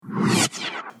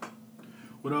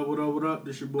What up, what up, what up?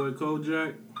 This your boy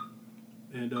Kojak.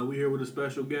 And we here with a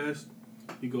special guest.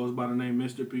 He goes by the name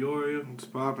Mr. Peoria. What's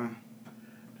poppin'?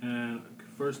 And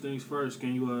first things first,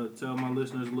 can you tell my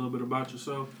listeners a little bit about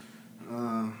yourself?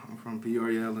 I'm from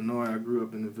Peoria, Illinois. I grew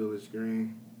up in the Village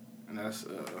Green. And that's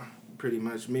pretty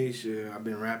much me. Shit, I've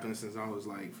been rapping since I was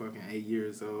like fucking 8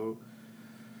 years old.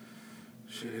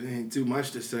 Shit, it ain't too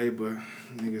much to say, but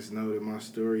niggas know that my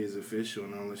story is official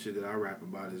and all the shit that I rap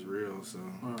about is real. So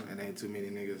it ain't too many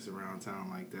niggas around town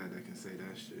like that can say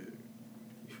that shit.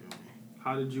 You feel me?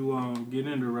 How did you get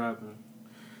into rapping?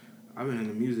 I've been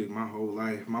into music my whole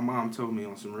life. My mom told me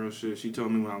on some real shit. She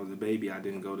told me when I was a baby I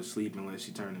didn't go to sleep unless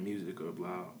she turned the music up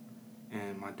loud.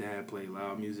 And my dad played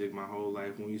loud music my whole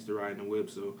life when we used to ride in the whip.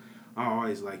 So I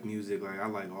always like music. Like I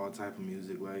like all type of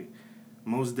music. Like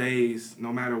most days,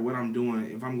 no matter what I'm doing,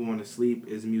 if I'm going to sleep,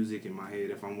 it's music in my head.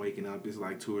 If I'm waking up, it's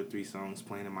like 2 or 3 songs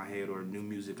playing in my head or new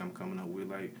music I'm coming up with.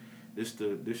 Like this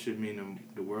should mean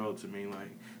the world to me.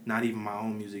 Like not even my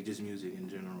own music, just music in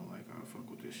general. Like I fuck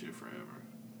with this shit forever.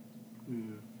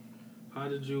 Yeah. How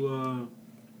did you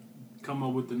come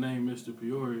up with the name Mr.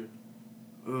 Peoria?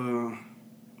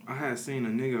 I had seen a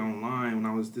nigga online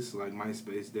when this is like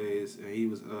MySpace days, and he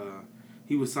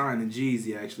was signed to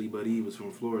Jeezy actually, but he was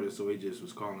from Florida, so he just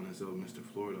was calling himself Mr.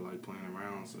 Florida, like playing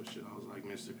around. So shit, I was like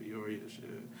Mr. Peoria, shit.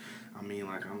 I mean,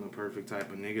 like I'm the perfect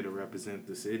type of nigga to represent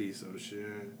the city, so shit.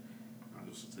 I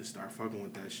just start fucking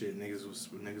with that shit. Niggas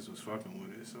was fucking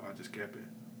with it, so I just kept it.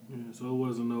 Yeah, so it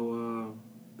wasn't no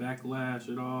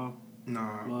backlash at all.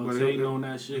 Nah, but hating on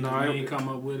that shit. No, ain't come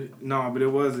up with it. No, but it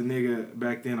was a nigga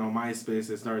back then on MySpace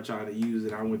that started trying to use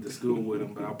it. I went to school with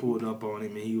him, but I pulled up on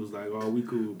him and he was like, "Oh, we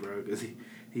cool, bro," because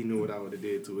he knew what I would have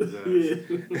did to his ass.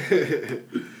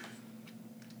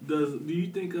 Do you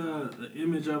think the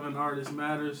image of an artist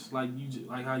matters? Like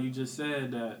how you just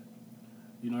said that,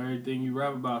 you know, everything you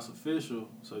rap about is official.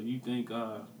 So you think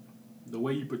the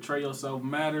way you portray yourself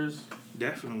matters?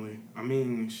 Definitely. I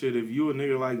mean, shit, if you a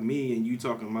nigga like me and you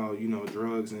talking about, you know,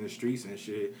 drugs in the streets and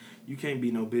shit, you can't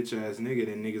be no bitch-ass nigga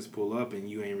that niggas pull up and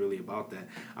you ain't really about that.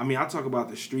 I mean, I talk about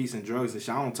the streets and drugs and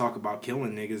shit. I don't talk about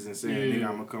killing niggas and saying, nigga,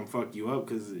 I'm gonna come fuck you up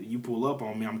because you pull up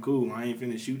on me, I'm cool. I ain't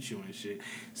finna shoot you and shit.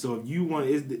 So if you want,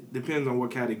 it depends on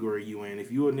what category you in. If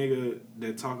you a nigga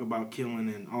that talk about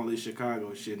killing and all this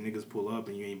Chicago shit, niggas pull up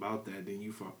and you ain't about that, then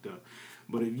you fucked up.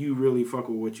 But if you really fuck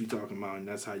with what you talking about and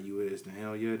that's how you is, then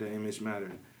hell yeah, the image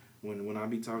matter. When I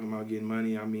be talking about getting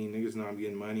money, I mean, niggas know I'm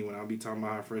getting money. When I be talking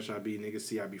about how fresh I be, niggas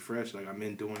see I be fresh. Like, I've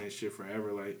been doing this shit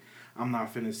forever. Like, I'm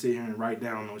not finna sit here and write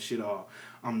down no shit all,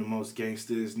 I'm the most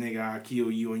gangsters, nigga, I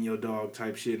kill you and your dog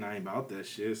type shit, and I ain't about that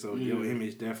shit. So, your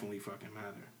image definitely fucking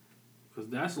matter. Because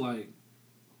that's like,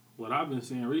 what I've been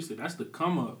seeing recently, that's the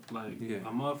come up. Like, a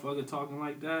motherfucker talking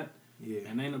like that,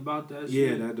 and ain't about that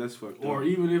shit. Yeah, that's fucked up. Or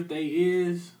even if they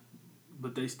is,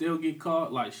 but they still get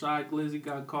caught. Like Shy Glizzy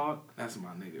got caught. That's my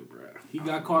nigga, bro. He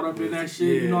got caught up in that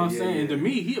shit. You know what I'm saying? And to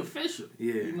me, he official.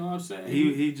 Yeah. You know what I'm saying?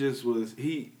 He just was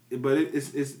But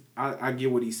it's I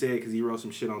get what he said because he wrote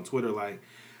some shit on Twitter like,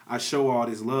 I show all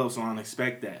this love, so I don't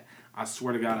expect that. I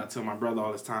swear to God, I tell my brother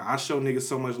all this time, I show niggas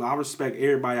so much love. I respect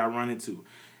everybody I run into.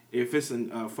 If it's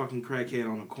a fucking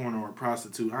crackhead on the corner or a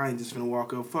prostitute, I ain't just finna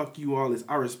walk up, fuck you, all this.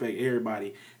 I respect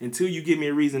everybody. Until you give me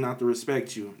a reason not to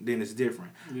respect you, then it's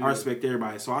different. Yeah. I respect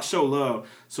everybody. So I show love.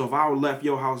 So if I would left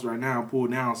your house right now and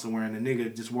pulled down somewhere and the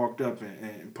nigga just walked up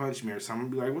and punched me or something,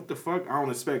 I'd be like, what the fuck? I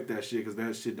don't expect that shit because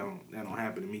that shit don't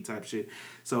happen to me type shit.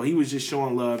 So he was just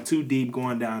showing love, too deep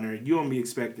going down there. You don't be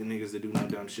expecting niggas to do no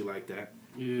dumb shit like that.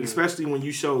 Yeah. Especially when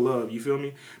you show love, you feel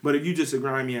me? But if you just a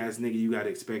grimy ass nigga, you gotta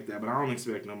expect that. But I don't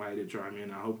expect nobody to try me,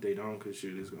 and I hope they don't, cause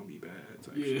shit is gonna be bad.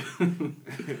 Type shit.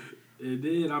 It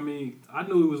did. I mean, I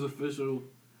knew it was official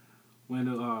when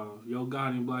Yo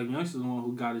Gotti and Black Youngster's the one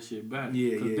who got his shit back.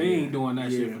 Yeah, cause they ain't doing that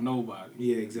shit for nobody.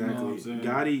 Yeah, exactly. You know what I'm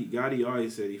saying? Gotti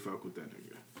always said he fuck with that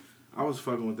nigga. I was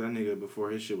fucking with that nigga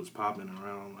before his shit was popping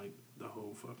around like the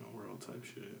whole fucking world type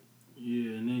shit.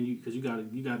 Yeah, and then you got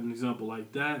an example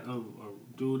like that of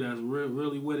a dude that's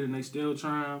really with it and they still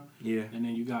trying. Yeah. And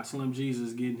then you got Slim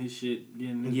Jesus getting his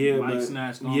mic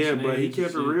snatched on stage. But he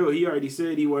kept it real. He already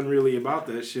said he wasn't really about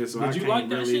that shit. So Did you like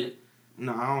that shit?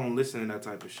 No, I don't listen to that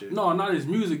type of shit. No, not his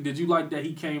music. Did you like that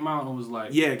he came out and was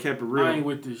like, yeah, kept it real. I ain't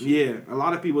with this shit. Yeah, a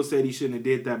lot of people said he shouldn't have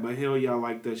did that, but hell yeah, I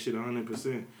like that shit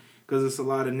 100%. Because it's a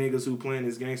lot of niggas who playing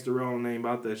this gangster role and they ain't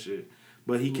about that shit.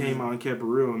 But he came out and kept it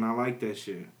real, and I like that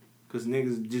shit. Because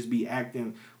niggas just be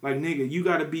acting like, nigga, you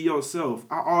got to be yourself.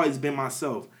 I always been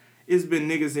myself. It's been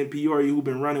niggas in Peoria who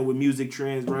been running with music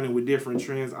trends, running with different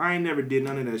trends. I ain't never did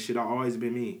none of that shit. I always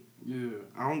been me. Yeah.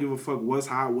 I don't give a fuck what's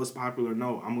hot, what's popular.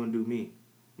 No, I'm going to do me.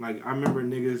 Like, I remember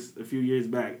niggas a few years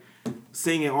back,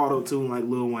 singing auto-tune like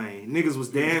Lil Wayne. Niggas was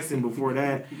dancing before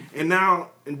that. And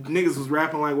now niggas was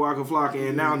rapping like Waka Flocka.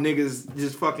 And now niggas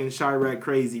just fucking Chirac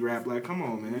crazy rap. Like, come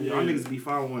on, man. Y'all niggas be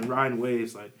following riding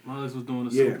waves. Like, Miles was doing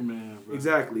the Superman, bro.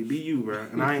 Exactly. Be you, bro.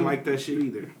 And I ain't like that shit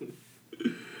either.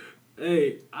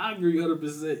 Hey, I agree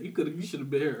 100%. You should have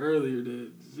been here earlier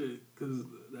than shit. Because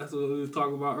that's what we was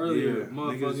talking about earlier. Yeah,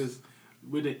 motherfuckers,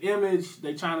 with the image,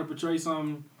 they trying to portray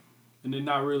something. And they're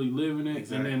not really living it.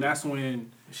 Exactly. And then that's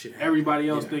when everybody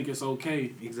else think it's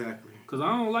okay. Exactly. Because I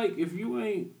don't like, if you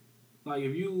ain't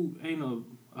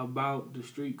about the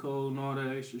street code and all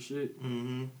that extra shit,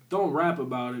 don't rap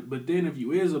about it. But then if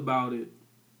you is about it,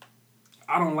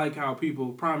 I don't like how people,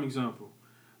 prime example,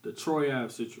 the Troy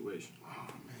Ave situation. Oh,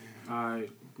 man. All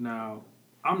right. Now,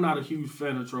 I'm not a huge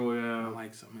fan of Troy Ave. I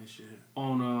like some of that shit.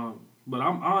 But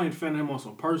I ain't fan of him on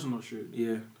some personal shit.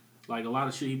 Yeah. Like a lot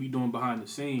of shit he be doing behind the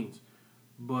scenes.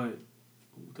 But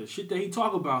the shit that he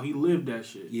talk about, he lived that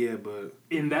shit. Yeah, but...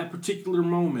 in that particular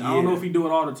moment. I don't know if he do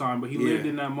it all the time, but he lived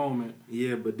in that moment.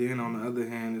 Yeah, but then on the other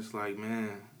hand, it's like,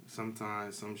 man,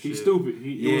 sometimes some shit... He's stupid.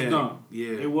 It was dumb.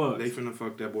 Yeah. It was. They finna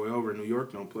fuck that boy over. New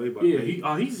York don't play by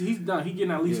he's done. He getting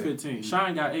at least 15.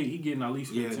 Shine got 8. He getting at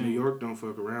least 15. Yeah, New York don't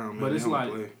fuck around, man. But it's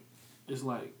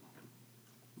like...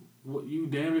 what you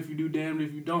damned if you do, damned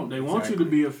if you don't. They want you to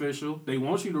be official. They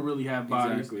want you to really have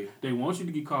bodies. Exactly. They want you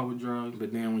to get caught with drugs.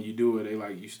 But then when you do it, they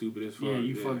like, you stupid as fuck. Yeah,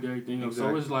 you fucked everything up.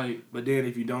 So it's like... But then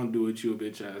if you don't do it, you a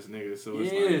bitch ass nigga. So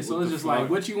it's like, so it's just like,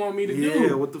 what you want me to do?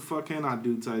 Yeah, what the fuck can I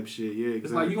do type shit. Yeah, exactly.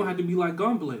 It's like, you gonna have to be like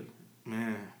Gunblade.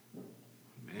 Man.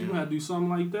 You gonna have to do something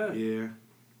like that. Yeah.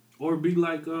 Or be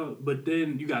like, but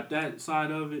then you got that side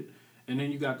of it, and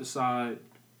then you got the side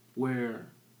where...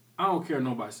 I don't care what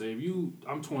nobody say.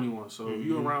 I'm 21, so if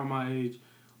you around my age,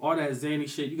 all that zany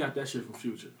shit, you got that shit from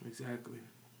Future. Exactly.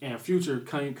 And Future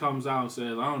comes out and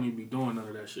says, I don't need to be doing none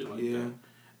of that shit like that.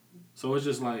 So it's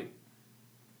just like,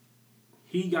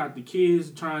 he got the kids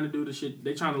trying to do the shit.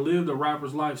 They trying to live the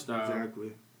rapper's lifestyle.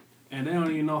 Exactly. And they don't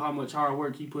even know how much hard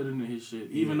work he put into his shit.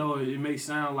 Even though it may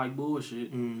sound like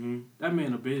bullshit. That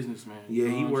man a businessman. Yeah,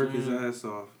 he work his ass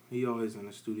off. He always in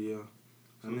the studio.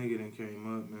 That nigga done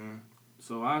came up, man.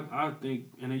 So I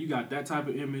think, and then you got that type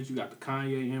of image. You got the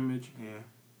Kanye image. Yeah.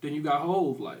 Then you got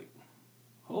Hove. Like,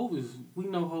 we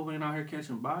know Hove ain't out here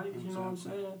catching bodies. You know what I'm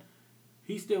saying?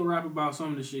 He still rap about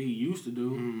some of the shit he used to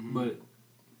do. But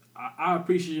I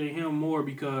appreciate him more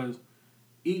because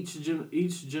each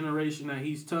generation that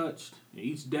he's touched,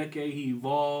 each decade he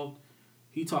evolved.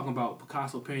 He talking about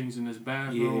Picasso paintings in his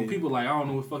bathroom. Yeah. People like, I don't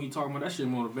know what the fuck he talking about. That shit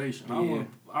motivation. Yeah.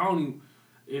 I don't even...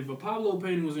 If a Pablo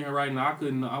painting was in here right now,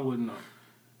 I wouldn't know.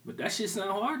 But that shit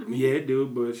sound hard to me. Yeah, it do,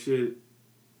 but shit,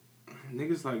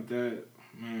 niggas like that,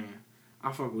 man.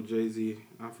 I fuck with Jay-Z.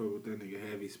 I fuck with that nigga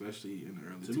heavy, especially in the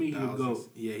early 2000s. To me, he the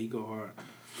GOAT. Yeah, he go hard.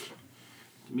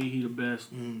 To me, he the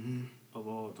best of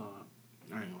all time.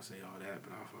 I ain't gonna say all that,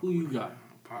 but I fuck Who with you got?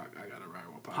 Pac. I gotta ride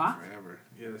with Pac? forever.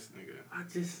 Yes,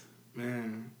 nigga.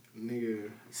 Man, nigga.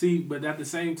 See, but at the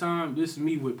same time, this is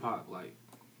me with Pac. Like,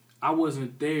 I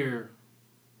wasn't there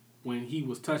when he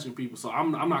was touching people, so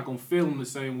I'm not gonna feel him the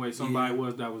same way somebody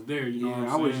was that was there. You know what I'm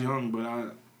saying? I was young,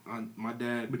 but my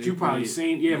dad. But you probably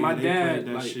seen, my dad.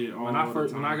 That like, shit all when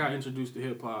I got introduced to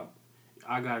hip hop,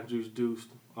 I got introduced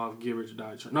off Get Rich or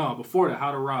Die Trying. No, before that,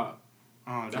 How to Rob.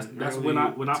 Oh, that's when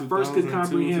I first could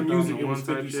comprehend music. It was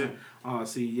 50 Cent. Oh,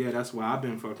 see, yeah, that's why I've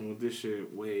been fucking with this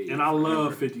shit way. And I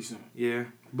love 50 Cent. Yeah.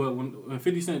 But when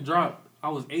 50 Cent dropped, I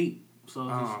was 8. So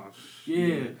I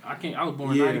was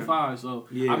born in 95, so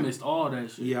I missed all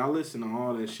that shit. Yeah, I listened to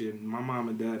all that shit. My mom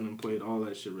and dad done played all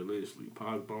that shit religiously.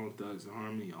 Pac, Bone Thugs and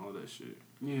Harmony, all that shit.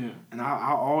 Yeah. And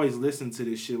I always listen to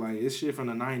this shit. Like, it's shit from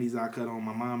the 90s I cut on.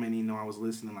 My mom ain't even know I was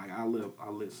listening. Like, I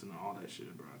listen to all that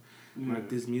shit, bro. Yeah. Like,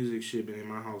 this music shit been in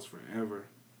my house forever.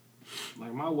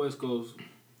 Like, my West Coast,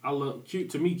 I love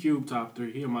to me, Cube top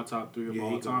 3. He in my top 3 of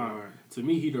all time. Hard. To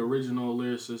me, he the original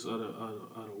lyricist of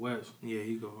the West. Yeah,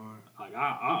 he go hard. Like,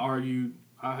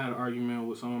 I had an argument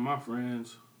with some of my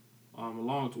friends, not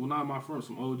my friends,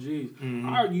 some OGs.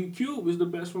 I argued Cube is the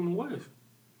best from the West.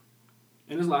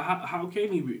 And it's like, how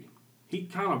can he be? He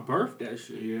kind of birthed that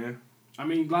shit. Yeah. I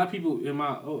mean, a lot of people in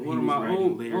one of my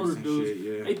older dudes,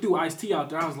 shit, they threw Ice-T out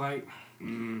there. I was like,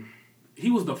 he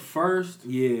was the first.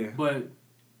 Yeah. But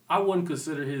I wouldn't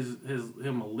consider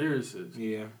him a lyricist.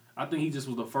 Yeah. I think he just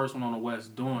was the first one on the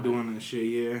West doing that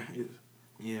shit.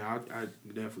 Yeah. I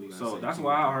definitely. So that's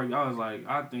why I argued. I was like,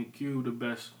 I think Cube the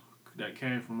best that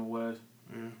came from the West.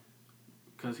 Yeah.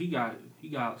 Cause he got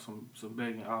some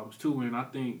banging albums too, and I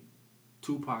think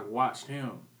Tupac watched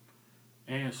him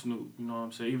and Snoop. You know what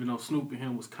I'm saying? Even though Snoop and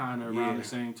him was kind of around the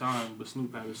same time, but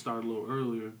Snoop had to start a little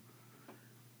earlier.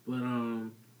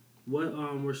 But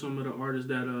what were some of the artists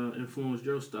that influenced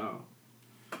your style?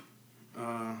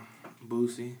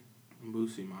 Boosie.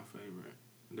 Boosie, my favorite.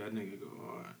 That nigga go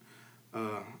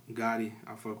hard. Gotti,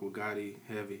 I fuck with Gotti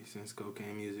heavy since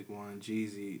Cocaine Music 1.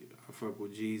 Jeezy, I fuck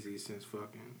with Jeezy since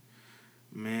fucking,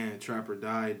 man, Trap or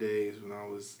Die days when I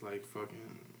was like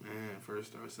fucking, man,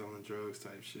 first started selling drugs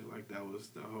type shit. Like that was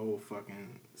the whole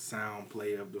fucking sound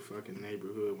play of the fucking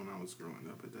neighborhood when I was growing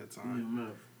up at that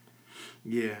time.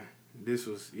 Yeah. This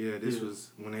was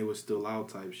when they was still out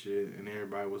type shit and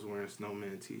everybody was wearing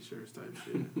snowman t-shirts type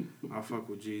shit. I fuck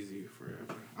with Jeezy forever.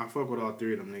 I fuck with all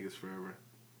three of them niggas forever.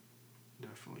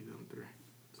 Definitely them three.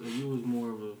 So you was more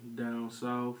of a down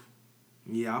south?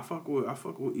 Yeah, I fuck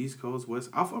with East Coast, West.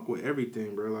 I fuck with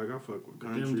everything, bro. Like I fuck with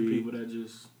country. Them the people that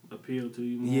just appeal to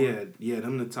you more? Yeah,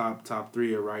 them the top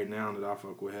three are right now that I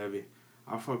fuck with heavy.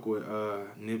 I fuck with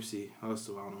Nipsey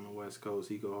Hussle out on the West Coast.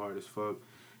 He go hard as fuck.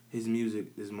 His music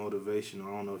is motivational.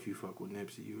 I don't know if you fuck with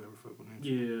Nipsey. You ever fuck with Nipsey?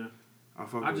 Yeah.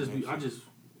 Nipsey. I just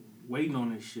waiting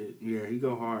on this shit. Yeah, he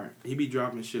go hard. He be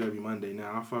dropping shit every Monday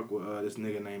now. I fuck with this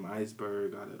nigga named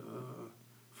Iceberg out of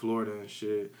Florida and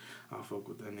shit. I fuck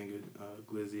with that nigga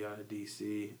Glizzy out of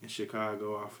DC. In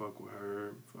Chicago, I fuck with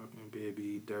her, fucking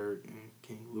Bibby, Dirk, and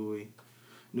King Louis.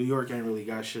 New York ain't really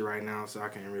got shit right now, so I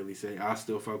can't really say. I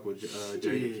still fuck with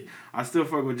Jadakiss. I still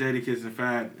fuck with Jadakiss and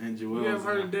Fat and Joel. You ever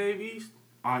heard of Dave East?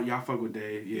 Y'all fuck with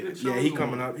Dave. Yeah, he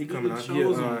coming up. He coming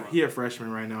up. He a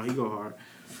freshman right now. He go hard.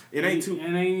 It ain't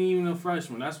even a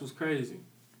freshman. That's what's crazy.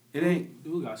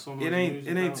 Dude got so much music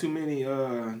it ain't too many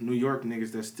New York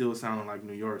niggas that still sounding like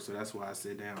New York, so that's why I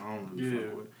sit down. I don't really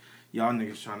fuck with y'all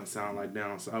niggas trying to sound like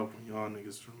down south when y'all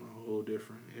niggas from a whole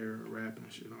different era of rap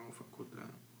and shit. I don't fuck with that.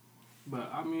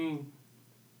 But I mean,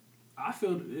 I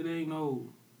feel it ain't no.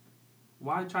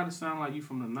 Why try to sound like you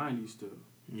from the 90s still?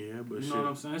 Yeah, but you know what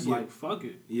I'm saying? It's like, fuck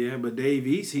it. Yeah, but Dave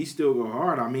East, he still go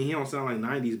hard. I mean, he don't sound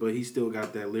like 90s, but he still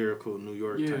got that lyrical New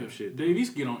York type shit. Dave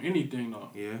East get on anything, though.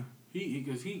 Yeah. He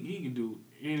can do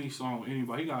any song with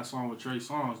anybody. He got a song with Trey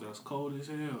Songz that's cold as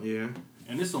hell. Yeah.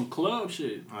 And it's some club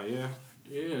shit. Oh, yeah?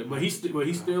 Yeah, but he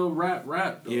still rap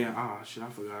though. Yeah, shit, I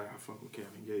forgot. I fuck with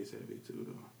Kevin Gates heavy, too,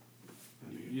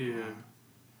 though. Yeah.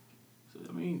 So,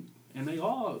 I mean, and they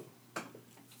all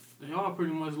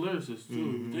pretty much lyricists, too.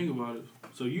 Mm-hmm. Think about it.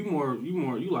 So you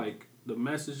like the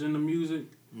message in the music?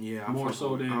 Yeah, more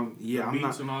so than the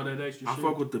beats and all that extra shit? I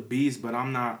fuck with the beats, but I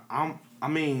got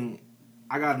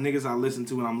niggas I listen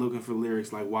to when I'm looking for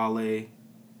lyrics like Wale and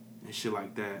shit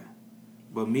like that.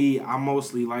 But me, I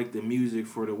mostly like the music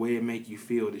for the way it make you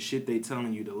feel, the shit they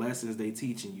telling you, the lessons they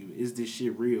teaching you. Is this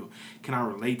shit real? Can I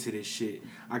relate to this shit?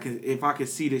 If I could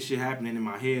see this shit happening in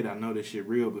my head, I know this shit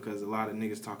real because a lot of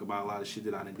niggas talk about a lot of shit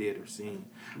that I done did or seen.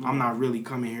 Mm-hmm. I'm not really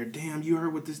coming here, damn, you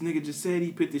heard what this nigga just said?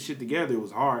 He put this shit together. It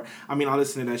was hard. I mean, I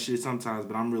listen to that shit sometimes,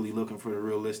 but I'm really looking for the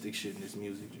realistic shit in this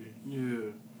music.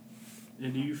 Yeah.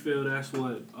 And do you feel that's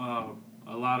what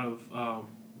a lot of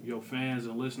your fans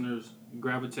and listeners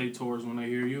gravitate towards when they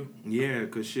hear you? Yeah,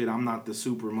 because shit, I'm not the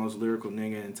super most lyrical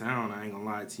nigga in town. I ain't gonna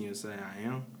lie to you and say I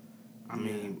am. I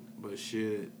mean, but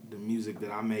shit, the music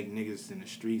that I make niggas in the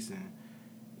streets, and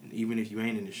even if you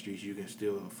ain't in the streets, you can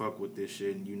still fuck with this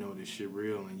shit and you know this shit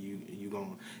real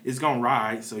and it's gonna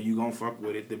ride, so you gonna fuck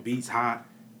with it. The beat's hot.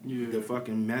 Yeah. The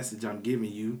fucking message I'm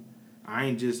giving you. I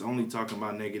ain't just only talking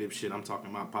about negative shit. I'm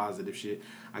talking about positive shit.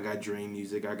 I got dream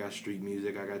music. I got street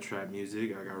music. I got trap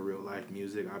music. I got real life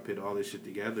music. I put all this shit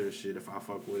together. Shit, if I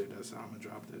fuck with it, that's how I'm gonna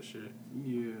drop that shit.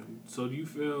 Yeah. So do you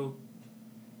feel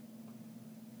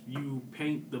you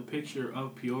paint the picture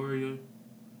of Peoria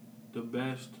the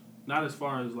best? Not as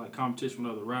far as like competition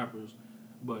with other rappers,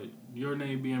 but your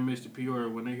name being Mr. Peoria,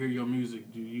 when they hear your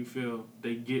music, do you feel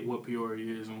they get what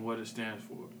Peoria is and what it stands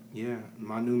for? Yeah,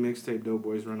 my new mixtape, Dope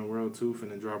Boys Run the World 2,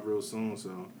 finna drop real soon,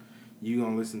 so you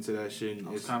gonna listen to that shit. I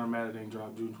was kind of mad it didn't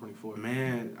drop June 24th.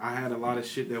 Man, I had a lot of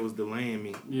shit that was delaying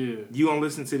me. Yeah. You gonna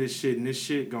listen to this shit, and this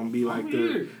shit gonna be like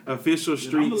the official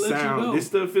street sound. This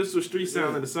the official street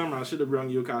sound of the summer. I should have brought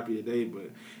you a copy today,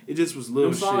 but it just was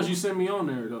little shit. Them songs you sent me on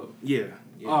there, though. Yeah.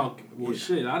 Oh, well,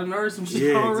 shit. I done heard some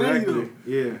shit already, exactly.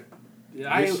 though. Yeah.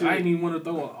 I didn't even want to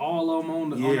throw all of them on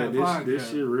that podcast. This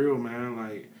shit real, man.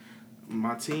 Like,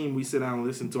 my team, we sit down and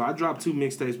listen to. I dropped 2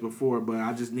 mixtapes before, but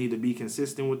I just need to be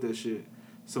consistent with that shit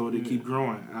so to keep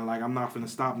growing. I'm not finna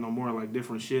stop no more. Like,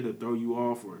 different shit to throw you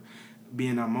off or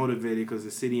being unmotivated because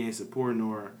the city ain't supporting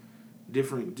or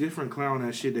different clown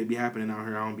ass shit that be happening out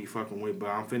here I don't be fucking with. But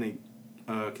I'm finna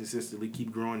consistently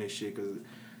keep growing this shit because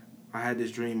I had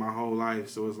this dream my whole life.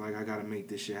 So it's like I gotta make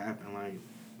this shit happen. Like,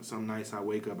 some nights I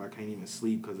wake up, I can't even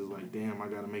sleep because it's like, damn, I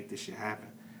gotta make this shit happen.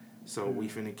 So we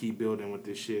finna keep building with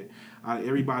this shit.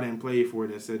 Everybody done played for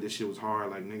it and said this shit was hard.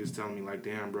 Like, niggas telling me, like,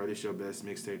 damn, bro, this your best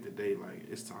mixtape to date. Like,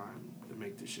 it's time to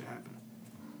make this shit happen.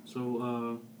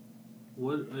 So,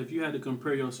 what if you had to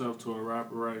compare yourself to a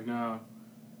rapper right now?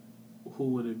 Who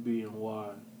would it be and why?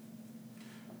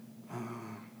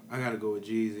 I gotta go with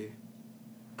Jeezy.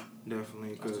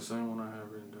 Definitely. That's the same one I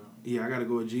have written down. Yeah, I gotta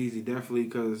go with Jeezy. Definitely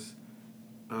because,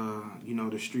 you know,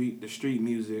 the street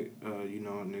music, you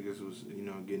know, niggas was, you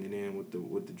know, getting it in with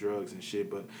the drugs and shit.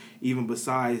 But even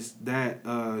besides that,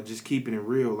 just keeping it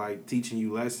real, like teaching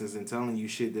you lessons and telling you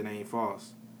shit that ain't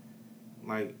false.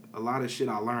 Like, a lot of shit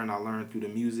I learned through the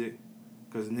music.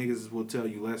 Because niggas will tell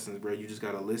you lessons, bro. You just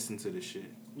gotta listen to the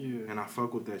shit. Yeah. And I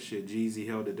fuck with that shit. Jeezy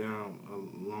held it down a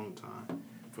long time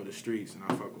for the streets, and I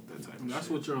fuck with that type of shit. That's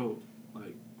what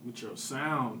with your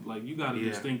sound, like, you got a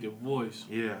distinctive voice.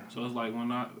 Yeah. So it's like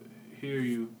when I hear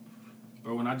you,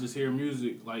 or when I just hear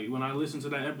music, like when I listen to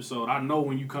that episode, I know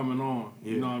when you coming on.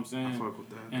 Yeah. You know what I'm saying? I fuck with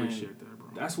that. Appreciate that, bro.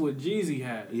 That's what Jeezy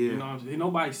had. Yeah. You know what I'm saying?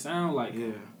 Nobody sound like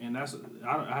him. And I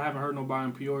haven't heard nobody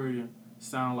in Peoria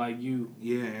sound like you.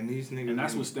 Yeah, and these niggas. And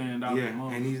that's what stand out the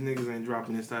most. And these niggas ain't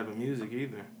dropping this type of music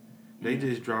either. They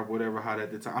just drop whatever hot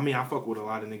at the time. I mean, I fuck with a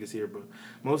lot of niggas here, but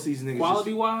most of these niggas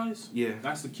quality-wise,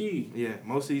 that's the key. Yeah,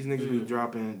 most of these niggas be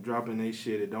dropping they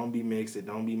shit. It don't be mixed. It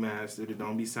don't be mastered. It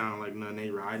don't be sound like nothing. They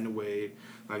riding the wave.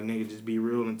 Like, nigga, just be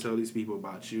real and tell these people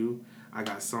about you. I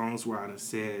got songs where I done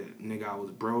said, nigga, I was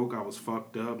broke. I was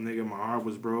fucked up. Nigga, my heart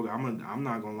was broke. I'm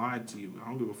not gonna lie to you. I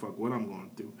don't give a fuck what I'm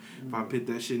going through. If I put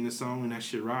that shit in the song and that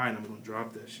shit right, I'm gonna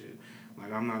drop that shit.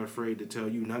 Like, I'm not afraid to tell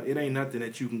you. It ain't nothing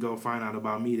that you can go find out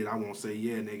about me that I won't say,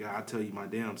 yeah, nigga, I'll tell you my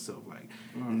damn self. Like,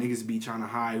 niggas be trying to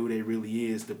hide who they really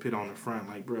is to put on the front.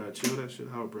 Like, bro, chill that shit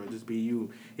out, bro. Just be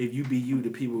you. If you be you, the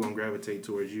people gonna gravitate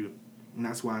towards you. And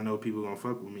that's why I know people gonna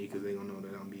fuck with me, because they gonna know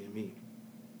that I'm being me.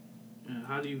 And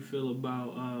how do you feel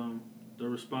about the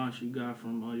response you got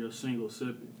from your single,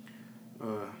 Sippy?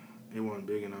 It wasn't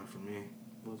big enough for me.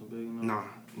 Wasn't big enough? Nah,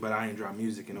 but I ain't dropped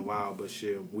music in a while, but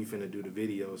shit, we finna do the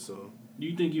video, so. Do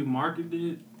you think you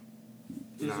marketed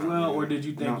it as well, or did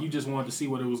you think you just wanted to see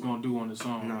what it was gonna do on the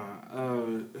song?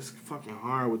 Nah, it's fucking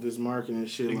hard with this marketing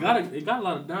shit. It got a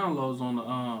lot of downloads on the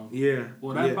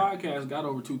that podcast got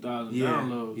over 2,000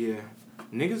 downloads. Yeah.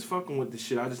 Niggas fucking with the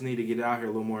shit. I just need to get out here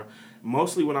a little more.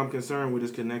 Mostly what I'm concerned with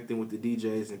is connecting with the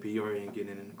DJs in Peoria and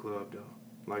getting in the club, though.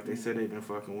 Like, they said they've been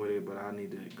fucking with it, but I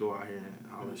need to go out here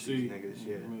and holler at these niggas.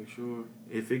 Yeah. Make sure.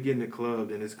 If it get in the club,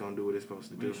 then it's gonna do what it's supposed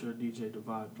to do. Make sure DJ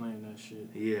Divide playing that shit.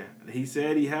 Yeah. He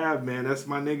said he have, man. That's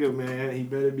my nigga, man. He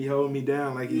better be holding me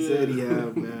down like he said he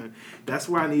have, man. That's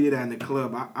where I needed that in the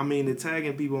club. I mean, the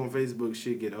tagging people on Facebook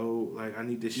shit get old. Like, I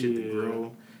need this shit to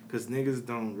grow. Because niggas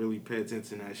don't really pay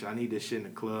attention to that shit. I need this shit in the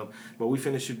club. But we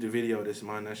finna shoot the video this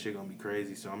month. That shit gonna be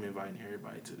crazy. So I'm inviting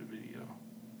everybody to the video.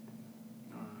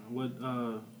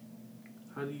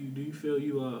 How do you feel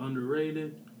you are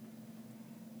underrated?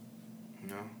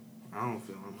 No, I don't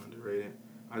feel I'm underrated.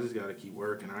 I just gotta keep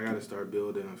working. I gotta start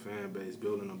building a fan base,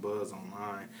 building a buzz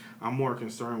online. I'm more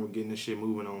concerned with getting this shit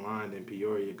moving online than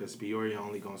Peoria, because Peoria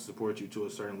only gonna support you to a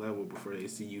certain level before they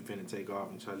see you finna take off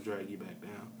and try to drag you back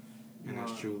down. And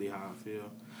that's truly how I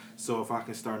feel. So if I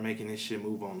can start making this shit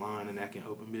move online, and that can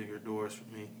open bigger doors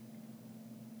for me.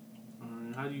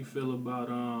 How do you feel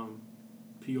about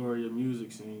Peoria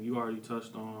music scene? You already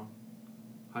touched on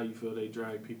how you feel they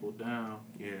drag people down.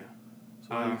 Yeah.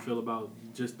 So how do you feel about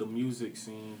just the music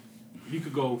scene? You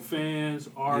could go fans,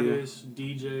 artists,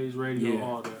 DJs, radio,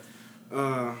 all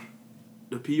that.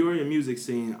 The Peoria music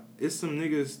scene, it's some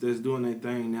niggas that's doing their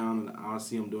thing now, and I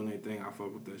see them doing their thing. I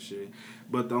fuck with that shit.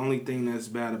 But the only thing that's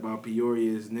bad about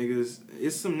Peoria is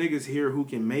it's some niggas here who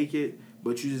can make it,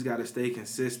 but you just gotta stay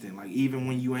consistent. Like, even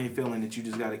when you ain't feeling it, you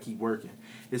just gotta keep working.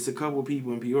 It's a couple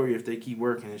people in Peoria, if they keep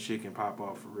working, this shit can pop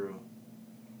off for real.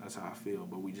 That's how I feel.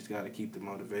 But we just gotta keep the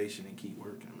motivation and keep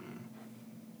working,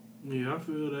 man. Yeah, I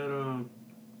feel that.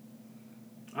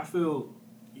 I feel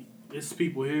it's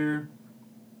people here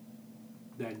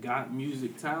that got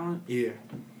music talent. Yeah.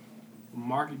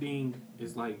 Marketing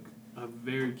is like a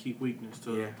very key weakness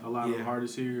to a lot of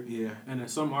artists here. Yeah. And then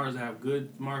some artists have good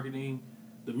marketing,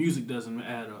 the music doesn't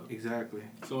add up. Exactly.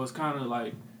 So it's kind of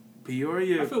like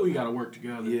Peoria. I feel we gotta work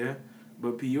together. Yeah.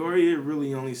 But Peoria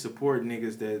really only support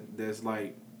niggas that's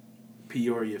like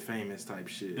Peoria famous type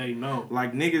shit. They know.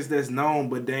 Like, niggas that's known,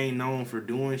 but they ain't known for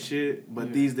doing shit.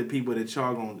 But these the people that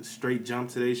y'all gonna straight jump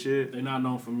to their shit. They not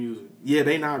known for music. Yeah,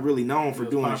 they not really known for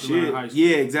doing shit.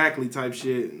 Yeah, exactly, type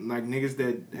shit. Like, niggas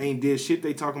that ain't did shit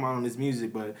they talking about on this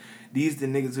music, but these the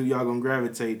niggas who y'all gonna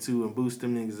gravitate to and boost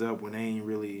them niggas up when they ain't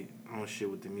really on shit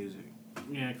with the music.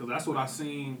 Yeah, because that's what I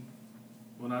seen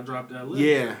when I dropped that list.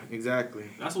 Yeah, exactly.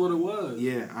 That's what it was.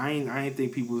 Yeah, I ain't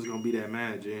think people was gonna be that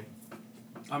mad, Jay.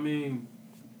 I mean,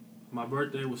 my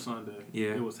birthday was Sunday.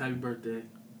 Yeah. It was happy birthday.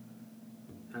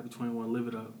 Happy 21, live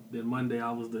it up. Then Monday, I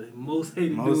was the most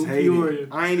hated dude in Peoria.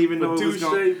 I ain't even know for it 2 was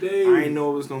gonna. straight days. I ain't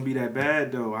know it was gonna be that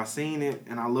bad though. I seen it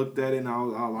and I looked at it and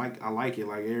I like it.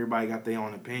 Like everybody got their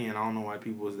own opinion. I don't know why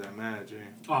people was that mad, Jay.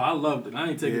 Oh, I loved it. I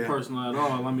ain't take it personal at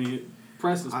all. I mean,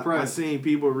 press is press. I seen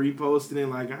people reposting it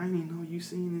like, I didn't even know you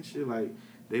seen this shit. Like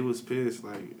they was pissed.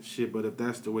 Like shit. But if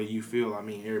that's the way you feel, I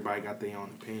mean, everybody got their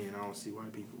own opinion. I don't see why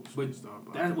people was pissed off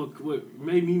about That's what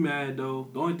made me mad though.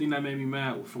 The only thing that made me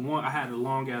mad, for one, I had a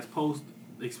long ass post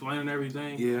explaining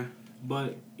everything. Yeah.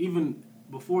 But even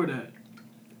before that,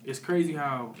 it's crazy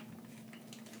how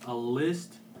a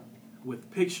list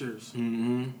with pictures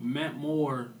meant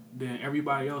more than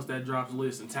everybody else that drops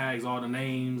lists and tags all the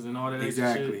names and all that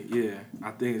extra shit. Exactly. Yeah.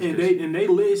 I think it's they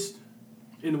list,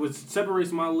 and what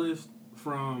separates my list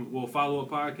from follow up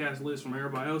podcast list from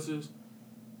everybody else's.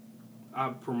 I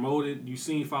promoted. You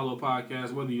seen follow up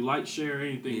podcast, whether you like, share, or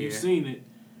anything. You've seen it,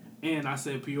 and I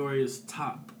said Peoria's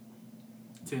top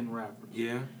 10 rappers.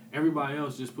 Yeah. Everybody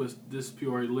else just puts this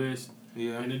Peoria list,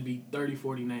 Yeah. and it'd be 30,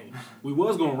 40 names. We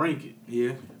was gonna rank it,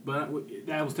 Yeah. but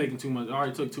that was taking too much. It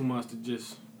already took 2 months to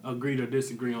just agree to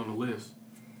disagree on the list.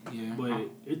 Yeah. But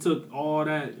it took all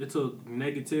that. It took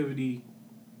negativity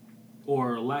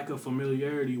or lack of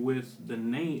familiarity with the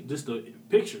name, just the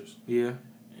pictures, Yeah.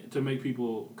 to make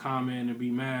people comment and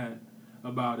be mad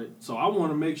about it. So I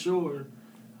want to make sure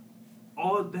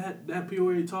all that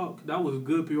Peoria talk, that was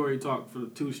good Peoria talk for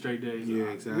 2 straight days. Yeah,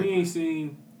 exactly. We ain't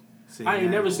seen. I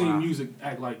ain't never seen music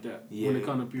act like that when it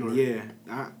comes to Peoria.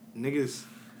 Yeah,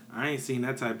 I ain't seen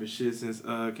that type of shit since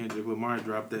Kendrick Lamar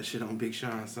dropped that shit on Big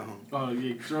Sean's song. Oh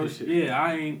yeah, so shit. Yeah,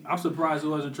 I'm surprised it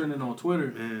wasn't trending on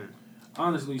Twitter. Man.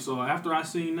 Honestly, so after I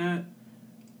seen that,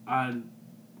 I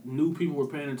knew people were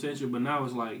paying attention, but now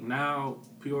it's like, now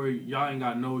Peoria, y'all ain't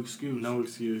got no excuse. No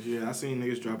excuse, yeah. I seen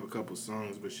niggas drop a couple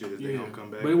songs, but shit, they gonna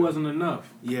come back. But it wasn't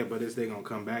enough. Yeah, but they gonna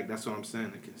come back. That's what I'm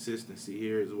saying. The consistency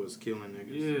here is what's killing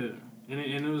niggas. Yeah,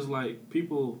 and it was like,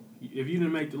 people, if you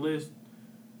didn't make the list,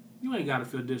 you ain't gotta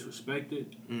feel disrespected,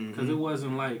 because it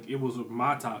wasn't like it was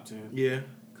my top 10. Yeah.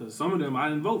 Because some of them I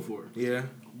didn't vote for. Yeah.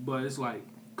 But it's like,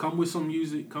 come with some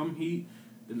music, come heat.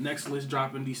 The next list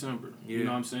drop in December. Yeah. You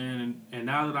know what I'm saying? And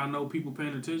now that I know people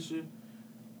paying attention,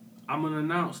 I'm going to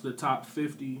announce the top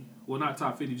 50, well, not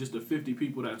top 50, just the 50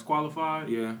 people that's qualified.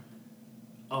 Yeah.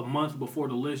 A month before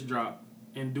the list drop,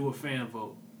 and do a fan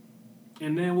vote.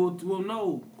 And then we'll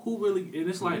know who really, and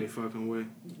it's like, fucking way.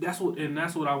 that's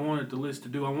what I wanted the list to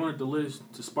do. I wanted the list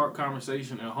to spark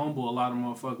conversation and humble a lot of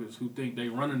motherfuckers who think they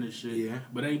running this shit,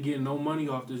 but ain't getting no money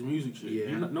off this music shit.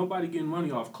 Yeah. Nobody getting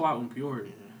money off clout in Peoria.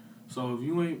 Yeah. So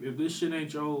if this shit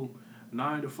ain't your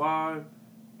 9 to 5,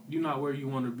 you're not where you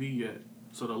want to be yet.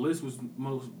 So the list was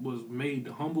made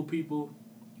to humble people,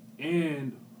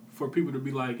 and for people to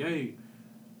be like, hey,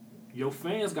 your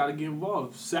fans got to get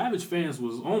involved. Savage fans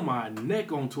was on my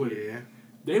neck on Twitter. Yeah.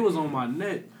 They was on my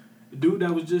neck. The dude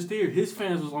that was just here, his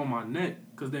fans was on my neck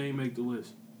because they ain't make the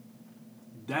list.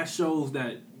 That shows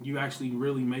that you actually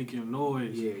really making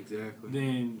noise. Yeah, exactly.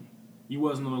 Then you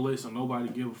wasn't on the list and nobody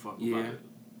give a fuck about it.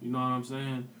 You know what I'm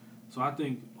saying? So I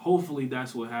think hopefully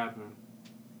that's what happened.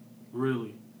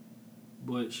 Really.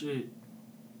 But shit,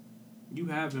 you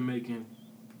have been making,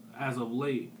 as of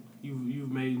late,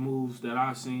 you've made moves that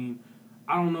I've seen.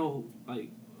 I don't know, like,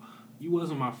 you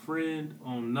wasn't my friend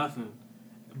on nothing,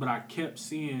 but I kept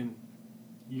seeing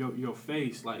your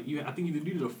face. Like, I think you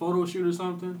did a photo shoot or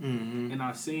something, and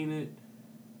I seen it.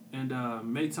 And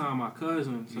Maytime, my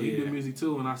cousin, so he do music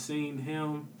too, and I seen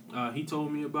him. He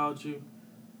told me about you.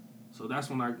 So that's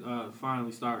when I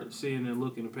finally started seeing and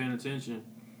looking and paying attention.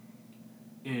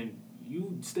 And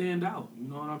you stand out, you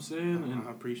know what I'm saying? And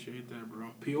I appreciate that, bro.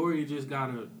 Peoria just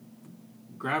gotta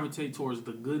gravitate towards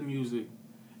the good music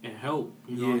and help,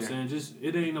 you know what I'm saying? Just,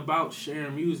 it ain't about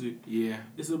sharing music. Yeah.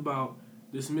 It's about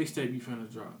this mixtape you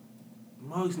finna drop.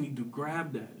 Mugs need to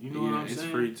grab that, you know what I'm saying?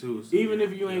 It's free too. So even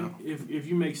if you ain't, if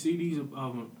you make CDs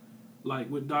of them, like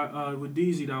with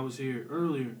DZ that was here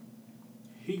earlier,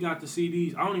 he got the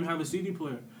CDs. I don't even have a CD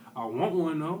player. I want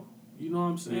one though. You know what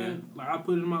I'm saying? Yeah. Like, I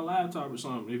put it in my laptop or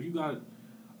something. If you got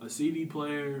a CD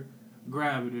player,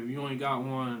 grab it. If you ain't got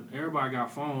one, everybody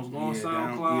got phones. Go on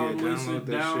SoundCloud, listen,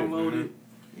 download it.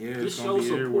 Yeah, just show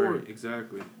support.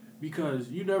 Exactly. Because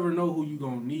you never know who you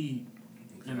gonna need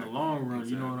in the long run.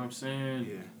 You know what I'm saying?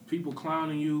 Yeah. People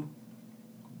clowning you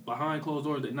behind closed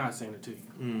doors, they're not saying it to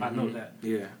you. I know that.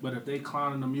 Yeah. But if they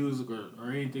clowning the music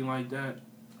or anything like that,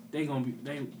 they gonna be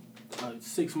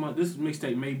 6 months. This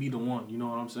mixtape may be the one. You know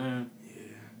what I'm saying? Yeah.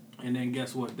 And then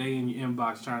guess what? They in your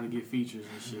inbox trying to get features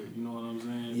and shit. You know what I'm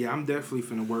saying? Yeah, I'm definitely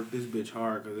finna work this bitch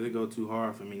hard because it go too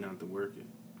hard for me not to work it.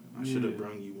 I should have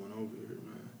brung you one over here,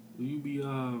 man. Do you be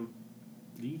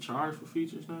do you charge for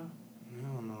features now?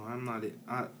 Hell no, I'm not it.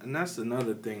 And that's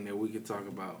another thing that we could talk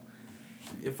about.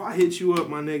 If I hit you up,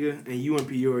 my nigga, and you in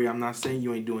Peoria, I'm not saying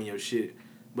you ain't doing your shit.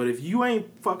 But if you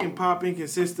ain't fucking popping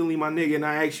consistently, my nigga, and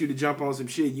I ask you to jump on some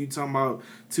shit, you talking about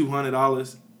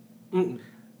 $200.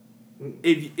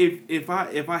 If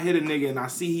I hit a nigga and I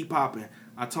see he popping,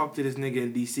 I talked to this nigga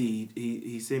in DC.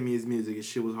 He sent me his music. His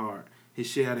shit was hard. His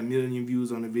shit had 1 million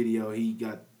views on the video. He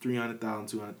got 300,000,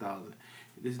 200,000.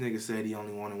 This nigga said he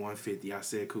only wanted 150. I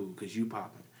said cool, cause you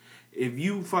popping. If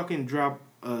you fucking drop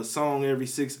a song every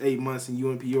 6-8 months and you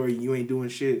in Peoria and you ain't doing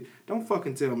shit, don't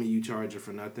fucking tell me you charging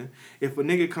for nothing. If a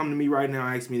nigga come to me right now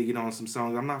and ask me to get on some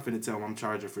songs, I'm not finna tell him I'm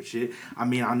charging for shit. I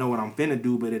mean, I know what I'm finna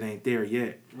do, but it ain't there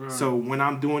yet. Right. So when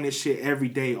I'm doing this shit every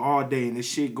day, all day, and this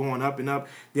shit going up and up,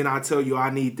 then I tell you I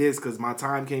need this because my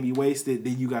time can't be wasted,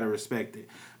 then you gotta respect it.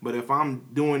 But if I'm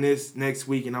doing this next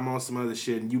week and I'm on some other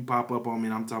shit and you pop up on me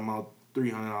and I'm talking about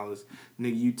 $300,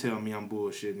 nigga, you tell me I'm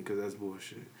bullshitting because that's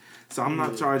bullshit. So I'm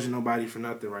not charging nobody for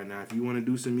nothing right now. If you want to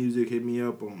do some music, hit me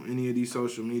up on any of these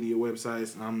social media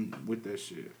websites, and I'm with that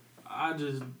shit. I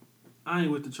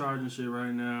ain't with the charging shit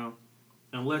right now,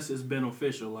 unless it's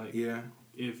beneficial. Like, yeah,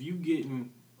 if you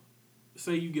getting,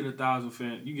 say you get 1,000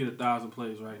 fans, you get 1,000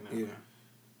 plays right now. Yeah.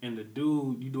 And the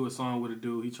dude, you do a song with a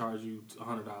dude, he charge you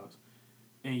 $100,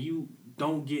 and you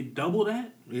don't get double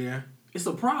that. Yeah. It's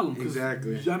a problem.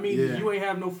 Exactly. I mean, you ain't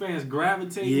have no fans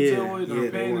gravitating to it or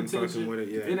paying attention. With it,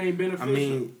 It ain't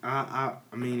beneficial. I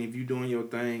mean, if you doing your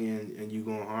thing and you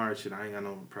going hard, shit, I ain't got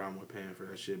no problem with paying for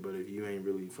that shit. But if you ain't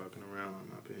really fucking around, I'm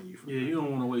not paying you for. Yeah, you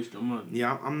don't want to waste your money.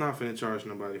 Yeah, I'm not finna charge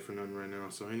nobody for nothing right now.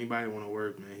 So anybody want to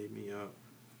work, man, hit me up.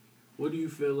 What do you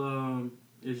feel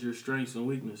is your strengths and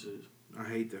weaknesses? I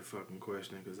hate that fucking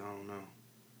question because I don't know.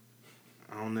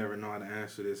 I don't never know how to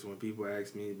answer this. When people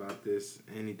ask me about this,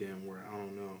 any damn word, I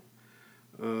don't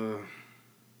know.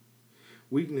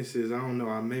 Weaknesses, I don't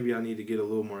know. Maybe I need to get a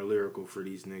little more lyrical for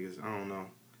these niggas. I don't know.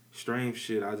 Strange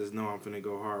shit, I just know I'm finna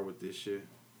go hard with this shit.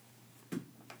 To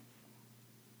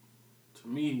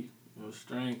me, your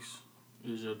strengths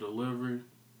is your delivery,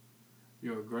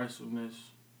 your aggressiveness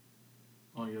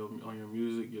on your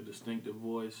music, your distinctive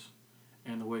voice,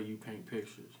 and the way you paint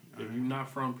pictures. If you're not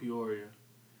from Peoria,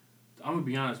 I'm gonna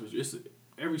be honest with you.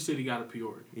 Every city got a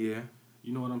Peoria. Yeah.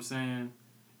 You know what I'm saying?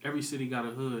 Every city got a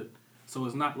hood. So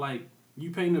it's not like you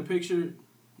paint a picture.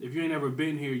 If you ain't ever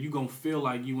been here, you gonna feel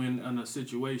like you in a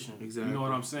situation. Exactly. You know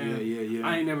what I'm saying? Yeah.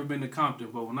 I ain't never been to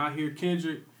Compton, but when I hear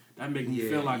Kendrick, that make me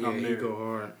feel like I'm there. He go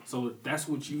hard. So that's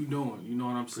what you doing. You know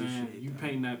what I'm saying? You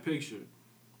painting that picture.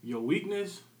 Your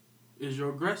weakness is your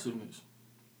aggressiveness.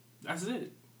 That's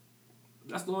it.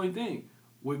 That's the only thing.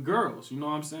 With girls, you know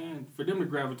what I'm saying? For them to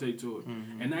gravitate to it.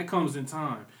 Mm-hmm. And that comes in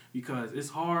time because it's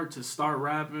hard to start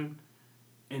rapping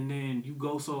and then you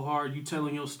go so hard, you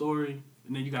telling your story,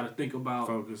 and then you got to think about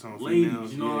focus on ladies,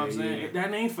 females. you know what I'm saying? Yeah.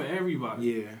 That ain't for everybody.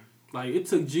 Yeah. Like, it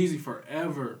took Jeezy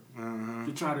forever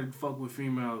to try to fuck with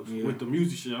females with the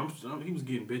music shit. He was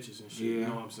getting bitches and shit, you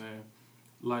know what I'm saying?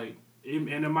 Like, and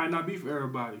it might not be for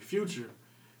everybody. Future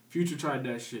tried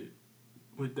that shit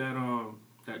with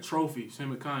that Trophies,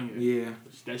 him and Kanye. Yeah.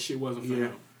 That shit wasn't for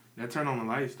him. That Turn on the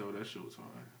Lights, though, that shit was hard.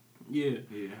 Yeah.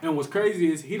 Yeah. And what's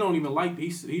crazy is he don't even like, he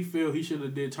feel he should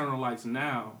have did Turn on the Lights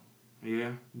now.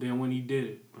 Yeah. Than when he did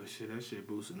it. But shit, that shit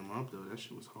boosted him up, though. That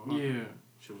shit was hard. Yeah.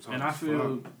 Shit was hard. And I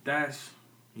feel that's...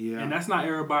 Yeah. And that's not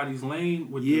everybody's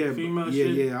lane with the female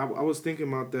shit. Yeah. I was thinking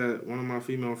about that. One of my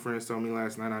female friends told me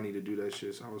last night I need to do that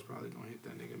shit, so I was probably going to hit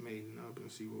that nigga Maiden up and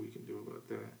see what we can do about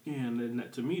that. Yeah, and then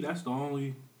to me, that's the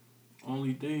only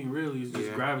thing really is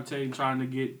just gravitating, trying to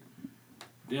get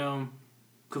them,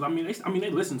 because I mean they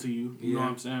listen to you, you know what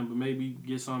I'm saying, but maybe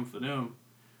get something for them.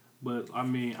 But I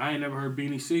mean, I ain't never heard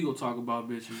Beanie Siegel talk about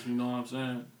bitches, you know what I'm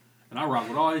saying, and I rock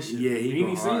with all this shit. Yeah,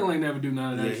 Beanie Siegel ain't never do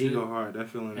none of that shit. Yeah, he go hard. That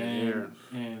feeling in the air.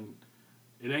 And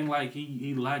it ain't like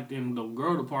he lacked in the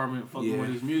girl department fucking with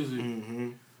his music.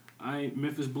 Mm-hmm.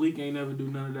 Memphis Bleak ain't never do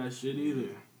none of that shit either,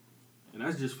 and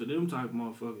that's just for them type of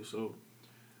motherfuckers. So.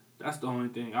 That's the only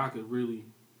thing I could really,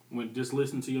 when just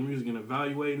listening to your music and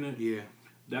evaluating it. Yeah.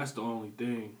 That's the only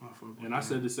thing. And I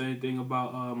said the same thing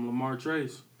about Lamar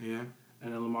Trace. Yeah.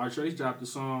 And then Lamar Trace dropped the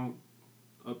song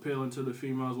appealing to the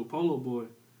females with Polo Boy.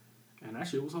 And that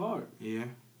shit was hard. Yeah.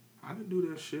 I didn't do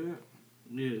that shit.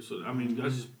 Yeah, so I mean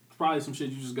that's just probably some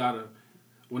shit you just gotta,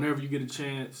 whenever you get a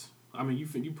chance, I mean,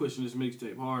 you pushing this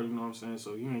mixtape hard, you know what I'm saying?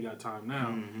 So you ain't got time now.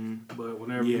 Mm-hmm. But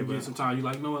whenever you get some time, you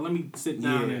like, you know what? Let me sit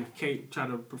down and try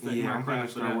to perfect my I'm gonna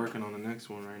craft. start working on the next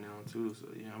one right now too. So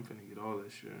yeah, I'm finna get all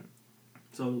that shit.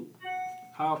 So,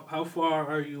 how far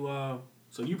are you?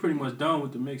 So you pretty much done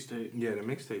with the mixtape? Yeah, the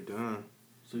mixtape done.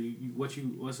 So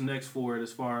what's next for it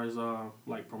as far as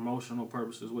like promotional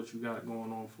purposes? What you got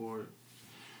going on for it?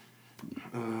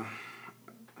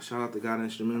 Shout out to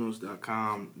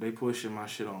GodInstrumentals.com. They pushing my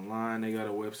shit online. They got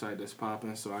a website that's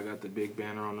popping, so I got the big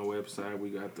banner on the website.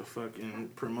 We got the fucking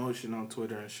promotion on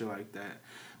Twitter and shit like that.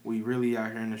 We really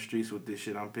out here in the streets with this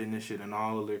shit. I'm putting this shit in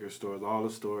all the liquor stores, all the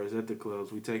stores, at the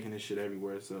clubs. We taking this shit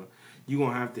everywhere, so you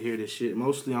gonna have to hear this shit.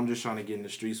 Mostly, I'm just trying to get in the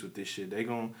streets with this shit. They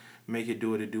gonna make it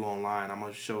do what it do online. I'm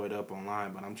gonna show it up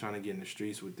online, but I'm trying to get in the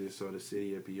streets with this so the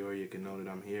city of Peoria can know that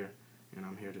I'm here, and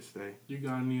I'm here to stay. You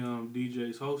got any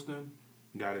DJs hosting?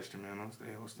 God Instrumentals,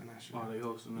 they hosting that shit. Oh, they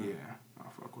hosting that? Yeah, I'll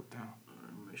fuck with them.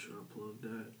 Alright, make sure I plug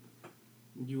that.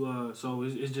 You so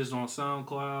it's just on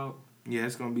SoundCloud? Yeah,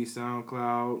 it's gonna be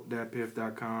SoundCloud,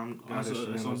 datpiff.com,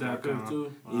 It's on DatPiff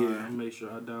too? Yeah. Alright, make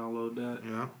sure I download that.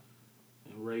 Yeah.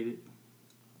 And rate it.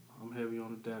 I'm heavy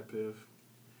on the DatPiff.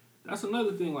 That's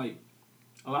another thing, like,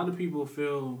 a lot of people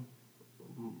feel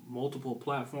multiple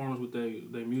platforms with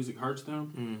their music hurts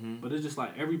them, Mm-hmm. but it's just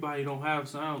like everybody don't have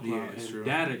SoundCloud. Yeah, it's true.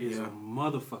 Data is a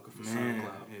motherfucker for Man,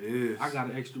 SoundCloud. it is. I got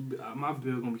an extra. My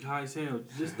bill gonna be high as hell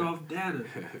just off data,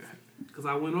 cause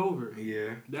I went over it.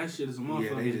 Yeah. That shit is a Yeah,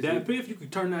 motherfucker. DatPiff, you can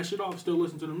turn that shit off, still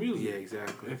listen to the music. Yeah,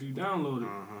 exactly. If you download it,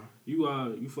 Uh-huh.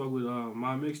 you fuck with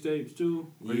my mixtapes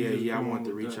too. Or Yeah. I want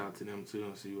to reach out to them too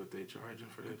and see what they charging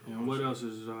for their promotion. And what else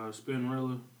is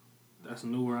Spinrilla? That's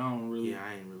newer. I don't really. Yeah,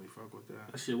 I ain't really fuck with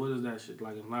that. That shit. What is that shit?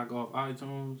 Like a knockoff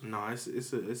iTunes? No, it's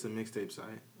a mixtape site.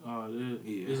 Oh, it is.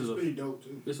 Yeah. This It's is pretty dope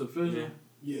too. It's official.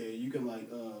 Yeah, you can like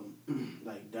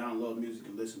like download music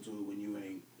and listen to it when you ain't, you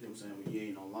know what I'm saying, when you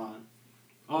ain't online.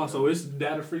 Oh, so it's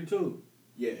data free too.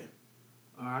 Yeah.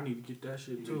 I need to get that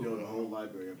shit You too. can build a whole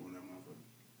library up on that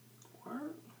motherfucker.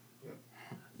 Word? Yep.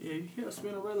 Yeah, you can't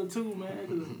spin a regular too, man.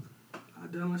 Cause I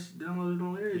downloaded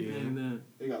on everything. Then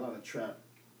They got a lot of trap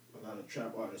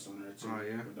artists on there too. Oh,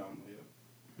 yeah? Predominantly,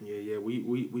 Yeah.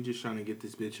 We just trying to get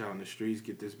this bitch out in the streets,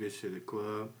 get this bitch to the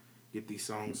club, get these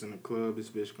songs in the club. This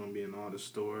bitch gonna be in all the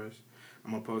stores.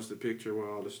 I'm gonna post a picture where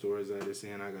all the stores at it's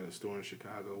in. I got a store in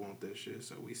Chicago, want that shit,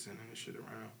 so we sending this shit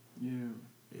around. yeah.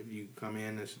 If you come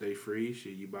in and stay free,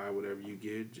 shit, you buy whatever you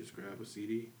get, just grab a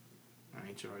CD. I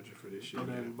ain't charging for this shit. Oh,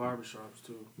 that man. in barbershops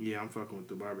too. Yeah, I'm fucking with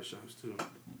the barbershops too.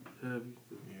 Heavy.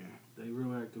 Yeah. They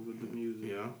real active with the music.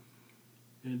 Yeah.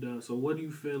 And so, what do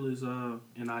you feel is an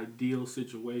ideal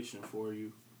situation for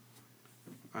you?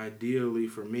 Ideally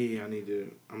for me,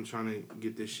 I'm trying to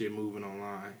get this shit moving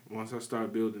online. Once I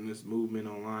start building this movement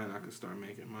online, I can start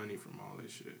making money from all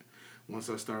this shit. Once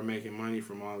I start making money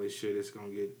from all this shit, it's gonna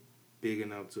get big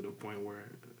enough to the point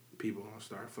where people gonna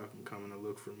start fucking coming to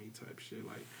look for me type shit.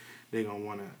 Like, they gonna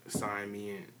wanna sign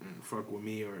me and fuck with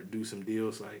me or do some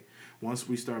deals. Like, once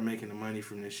we start making the money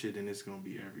from this shit, then it's gonna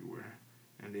be everywhere.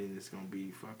 And then it's gonna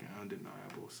be fucking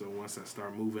undeniable. So once I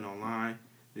start moving online,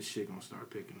 this shit gonna start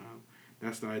picking up.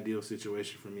 That's the ideal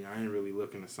situation for me. I ain't really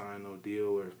looking to sign no deal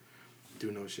or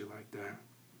do no shit like that.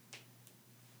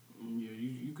 Yeah,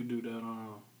 you could do that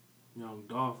on Young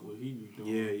Dolph, what he be doing.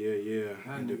 Yeah.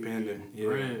 That Independent. nigga Yeah.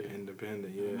 bread.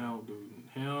 Independent, And yeah. now, dude,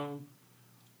 him.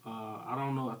 I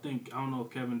don't know. I don't know if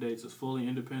Kevin Dates is fully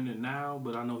independent now,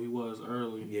 but I know he was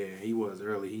early. Yeah, he was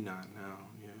early. He not now.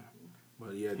 Yeah.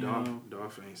 But yeah,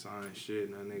 Dolph ain't signing shit.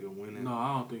 And that nigga winning. No,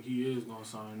 I don't think he is gonna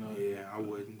sign up. Yeah, I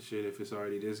wouldn't. Shit, if it's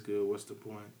already this good, what's the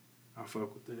point? I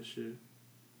fuck with that shit.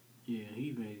 Yeah,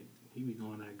 he be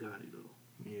going that Gotti though.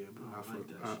 Yeah, but I like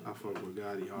that shit, I fuck with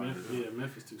Gotti hard.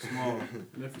 Memphis too small.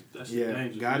 Memphis, that shit Yeah,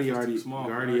 dangerous. Gotti Memphis already too small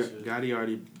for that shit. Gotti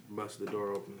already busted the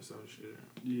door open and so shit.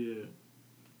 Yeah.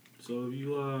 So if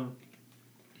you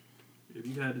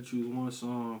had to choose one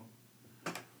song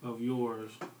of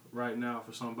yours right now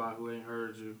for somebody who ain't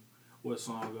heard you, what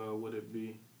song would it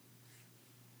be?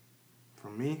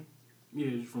 From me? Yeah,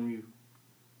 just from you.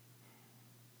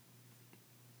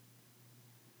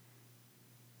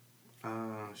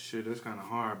 Shit, that's kind of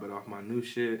hard. But off my new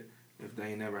shit, if they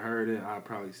ain't never heard it, I'd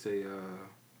probably say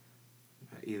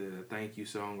either a thank you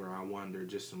song or I Wonder,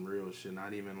 just some real shit.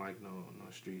 Not even like no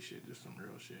street shit, just some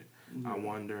real shit. Yeah. I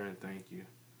Wonder and Thank You.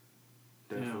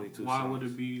 Definitely two Why songs. would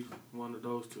it be one of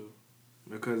those two?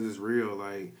 Because it's real.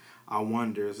 Like, I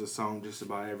Wonder is a song just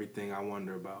about everything I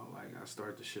wonder about. Like, I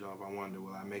start the shit off, I wonder,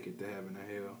 will I make it to heaven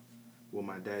or hell? Will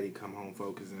my daddy come home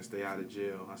focused and stay out of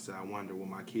jail? I said, I wonder, will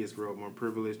my kids grow up more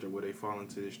privileged or will they fall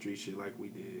into the street shit like we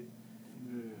did?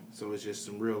 Yeah. So it's just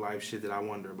some real life shit that I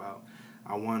wonder about.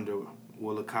 I wonder,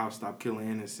 will the cops stop killing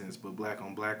innocents, but black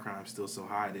on black crime still so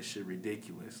high? This shit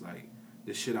ridiculous. Like,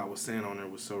 the shit I was saying on there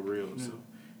was so real. Yeah. So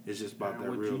it's just about that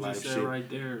what real you life just said shit. right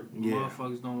there, Yeah.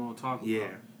 motherfuckers don't want to talk about. Yeah,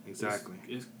 exactly.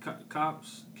 It's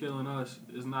cops killing us.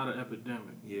 It's not an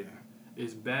epidemic. Yeah,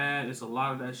 It's bad. It's a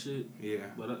lot of that shit. yeah.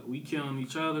 But we killing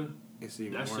each other. It's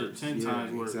even That worse. shit 10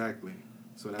 times worse. Exactly.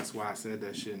 So that's why I said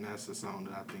that shit, and that's the song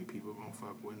that I think people gonna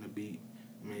fuck with. And the beat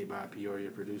made by a Peoria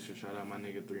producer. Shout out my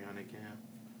nigga 300 Cam.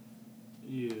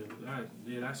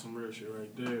 Yeah, that's some real shit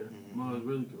right there. Mhm. Mothers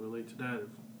really can relate to that,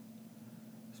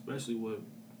 especially what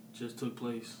just took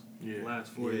place the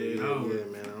last 48 hours.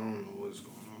 Yeah, man. I don't know what's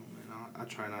going on, man. I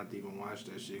try not to even watch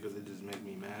that shit because it just make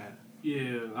me mad.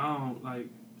 Yeah, I don't like.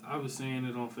 I was saying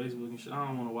it on Facebook and shit. I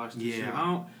don't want to watch this Yeah. shit.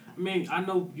 I mean, I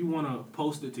know you want to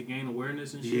post it to gain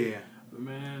awareness and shit. Yeah. But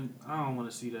man, I don't want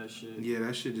to see that shit. Yeah,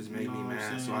 that shit just make You know me what I'm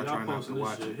mad, so saying? I Y'all try not posting to this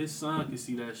watch shit. it. His son can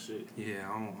see that shit. Yeah,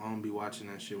 I don't be watching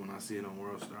that shit when I see it on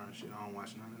World Star and shit. I don't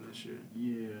watch none of that shit.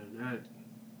 Yeah,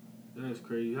 that's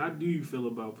crazy. How do you feel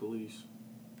about police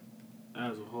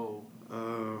as a whole?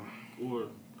 Or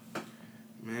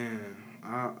Man,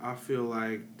 I feel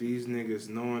like these niggas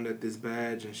knowing that this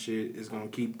badge and shit is gonna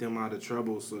keep them out of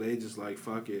trouble, so they just like,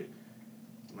 fuck it.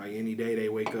 Like, any day they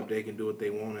wake up, they can do what they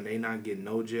want, and they not getting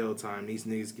no jail time. These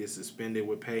niggas get suspended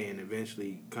with pay and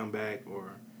eventually come back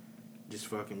or just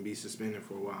fucking be suspended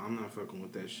for a while. I'm not fucking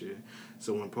with that shit.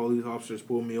 So when police officers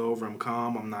pull me over, I'm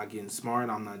calm. I'm not getting smart.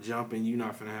 I'm not jumping. You're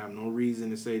not finna have no reason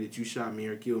to say that you shot me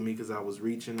or killed me because I was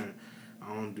reaching, or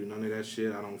I don't do none of that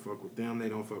shit. I don't fuck with them. They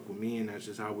don't fuck with me, and that's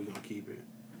just how we gonna keep it.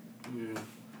 yeah,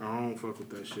 I don't fuck with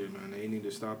that shit, man. They need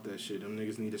to stop that shit. Them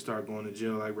niggas need to start going to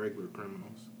jail like regular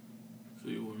criminals.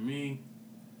 see, with me,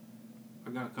 I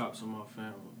got cops in my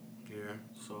family, Yeah.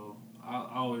 so I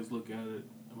always look at it.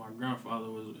 My grandfather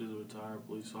is a retired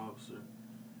police officer,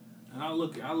 and I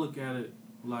look at it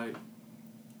like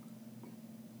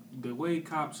the way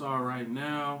cops are right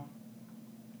now,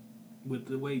 with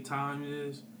the way time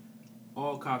is,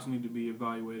 all cops need to be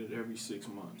evaluated every 6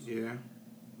 months. Yeah.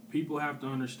 People have to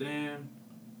understand,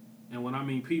 and when I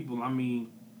mean people, I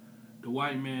mean the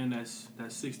white man that's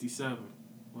 67.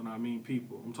 When I mean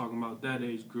people, I'm talking about that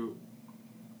age group.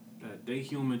 That they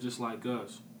human just like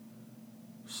us.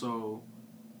 So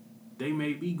they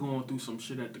may be going through some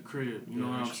shit at the crib. You know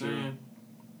what I'm that's true. saying?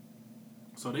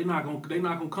 So they not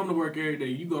gonna come to work every day.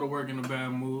 You go to work in a bad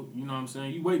mood. You know what I'm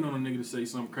saying? You waiting on a nigga to say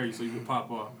something crazy so you can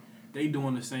pop off. They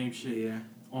doing the same shit. Yeah.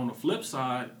 On the flip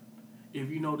side, if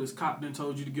you know this cop done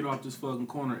told you to get off this fucking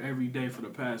corner every day for the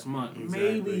past month,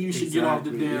 maybe you should get off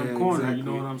the damn corner. You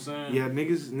know what I'm saying? Yeah,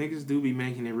 niggas do be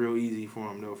making it real easy for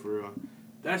them though, for real.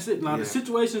 That's it. Now the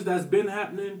situations that's been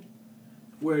happening,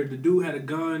 where the dude had a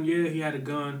gun. Yeah, he had a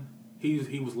gun.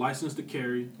 He was licensed to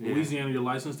carry. Yeah. Louisiana, you're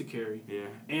licensed to carry. Yeah.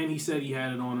 And he said he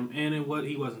had it on him. And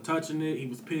he wasn't touching it. He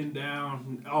was pinned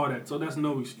down. All that. So that's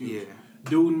no excuse. Yeah.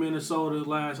 Dude in Minnesota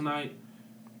last night.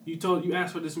 You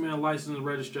asked for this man license and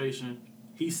registration.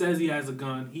 He says he has a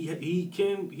gun. He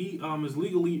is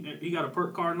legally, he got a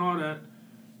perk card and all that.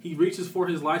 He reaches for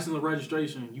his license and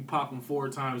registration. You pop him 4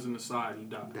 times in the side. He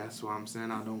died. That's why I'm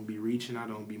saying I don't be reaching. I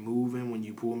don't be moving. When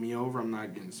you pull me over, I'm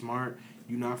not getting smart.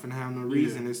 You not finna have no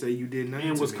reason to say you did nothing.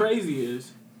 And to what's me. crazy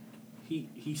is,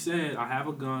 he said, I have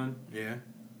a gun. Yeah.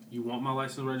 You want my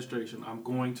license and registration. I'm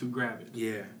going to grab it.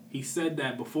 Yeah. He said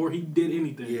that before he did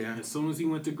anything. Yeah. As soon as he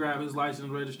went to grab his license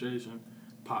and registration,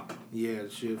 pop him. Yeah.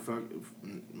 Shit. Fuck.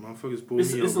 Motherfuckers pull me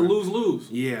over. It's a lose-lose.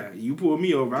 Yeah, you pull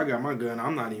me over, I got my gun.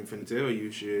 I'm not even finna tell you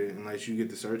shit unless you get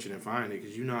to searching and find it,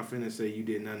 because you're not finna say you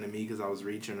did nothing to me because I was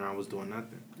reaching or I was doing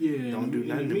nothing. Yeah. Don't do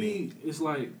nothing to me. It's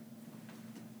like,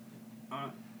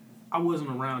 I wasn't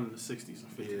around in the 60s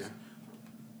and 50s. Yeah.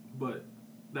 But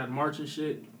that marching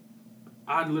shit,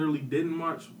 I literally didn't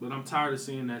march, but I'm tired of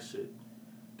seeing that shit.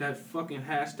 That fucking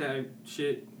hashtag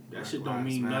shit, that Black shit don't Lives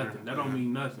mean Matter. nothing. That don't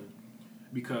mean nothing.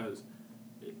 Because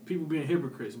people being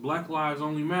hypocrites. Black lives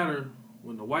only matter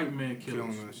when the white man kills.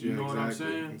 Killing us. You Yeah, know what I'm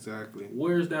exactly, saying? Exactly.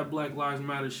 Where's that Black Lives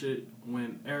Matter shit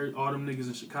when all them niggas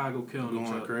in Chicago killing each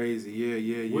Going other? crazy.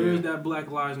 Yeah. Where's that Black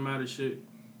Lives Matter shit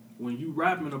when you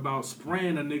rapping about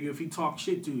spraying a nigga if he talk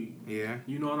shit to you? Yeah.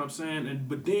 You know what I'm saying?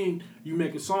 But then you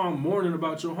make a song mourning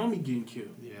about your homie getting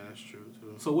killed. Yeah, that's true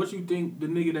too. So what you think the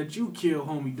nigga that you kill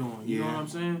homie doing? You know Yeah. what I'm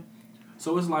saying?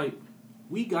 So it's like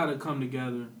we gotta come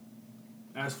together.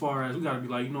 As far as we gotta be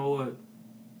like, you know what?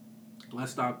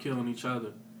 Let's stop killing each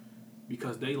other.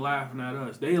 because they laughing at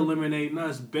us. They eliminating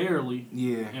us barely.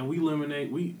 Yeah. And we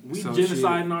So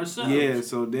genociding shit. ourselves. Yeah,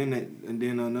 so then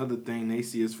another thing, they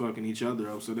see us fucking each other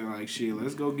up, so they're like, shit,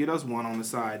 let's go get us one on the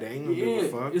side. They ain't gonna give a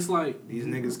fuck. It's like These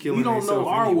niggas killing we don't know themselves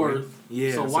our anyway. worth.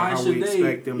 Yeah, so why how should we they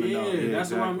expect them to know? Yeah,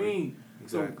 that's exactly. what I mean.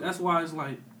 Exactly. So that's why it's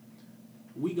like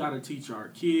we gotta teach our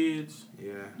kids,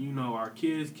 Yeah. you know, our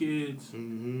kids'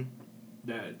 Mm-hmm.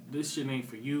 that this shit ain't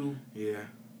for you. Yeah.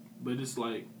 But it's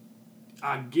like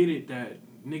I get it that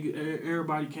nigga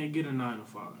everybody can't get a 9 to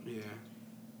 5. Yeah.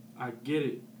 I get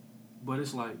it. But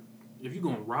it's like if you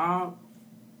gonna rob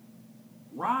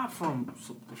from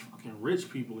some fucking rich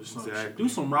people or something. Exactly. Do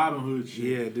some Robin Hood shit.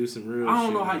 Yeah, do some real shit. I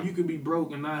don't know how man. you could be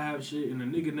broke and not have shit, and the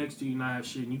nigga next to you not have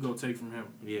shit, and you go take from him.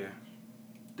 Yeah.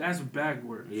 That's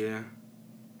backwards. Yeah.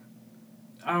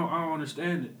 I don't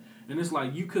understand it. And it's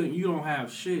like you don't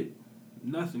have shit,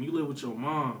 nothing. You live with your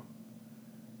mom.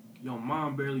 Your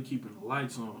mom barely keeping the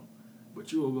lights on,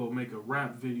 but you will go make a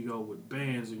rap video with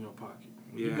bands in your pocket.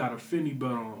 Yeah. You got a Fendi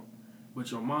belt on,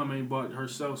 but your mom ain't bought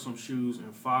herself some shoes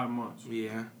in 5 months.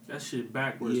 Yeah. That shit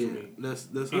backwards to me. That's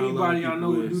how Anybody a lot I of know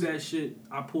people who do is. that shit,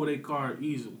 I pull their card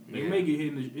easily. They Yeah. make it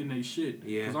in their shit.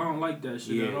 Yeah. Because I don't like that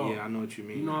shit Yeah, at all. yeah, I know what you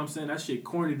mean. You know what I'm saying? That shit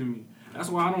corny to me. That's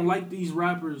why I don't like these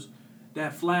rappers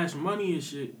that flash money and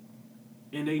shit,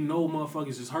 and they know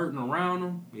motherfuckers is hurting around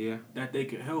them. Yeah. That they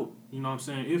could help. You know what I'm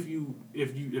saying?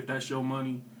 If that's your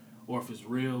money, or if it's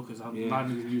real, because a lot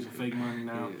of niggas using fake money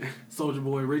now. Yeah. Soulja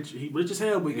Boy he rich as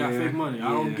hell, but he got fake money. I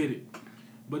don't Yeah. get it.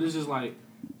 But it's just like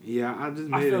Yeah,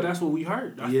 I feel that's what we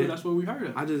heard. I feel that's what we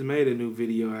heard. I just made a new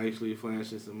video actually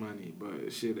flashing some money,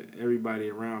 but shit, everybody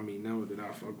around me know that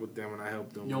I fuck with them and I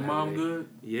help them. Your mom good?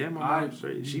 Yeah, my mom's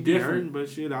straight. She you be different. hurting, but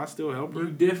shit, I still help her.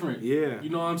 You different. Yeah. You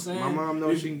know what I'm saying? My mom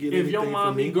knows she can get If your anything mom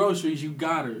from me. need groceries, you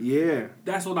got her. Yeah.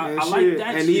 That's what And I shit, like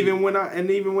that and shit. even when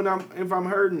if I'm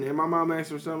hurting and my mom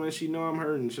asks for something and she know I'm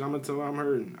hurting, shit, I'm gonna tell her I'm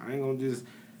hurting. I ain't gonna just,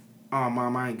 oh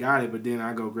mom, I ain't got it, but then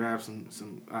I go grab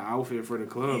some outfit for the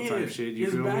club type shit. You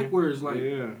it's feel backwards. me? Like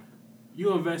Yeah.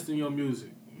 you invest in your music.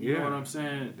 You know what I'm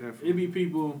saying? Definitely. It be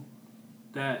people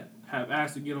that have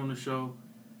asked to get on the show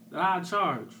that I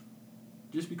charge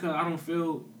just because I don't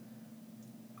feel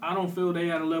they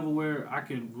at a level where I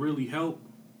can really help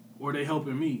or they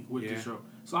helping me with the show.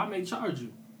 So I may charge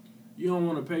you. You don't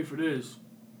want to pay for this,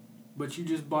 but you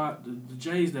just bought the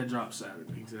J's that drop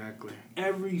Saturday. Exactly.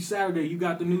 Every Saturday you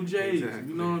got the new J's. Exactly.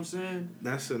 You know what I'm saying?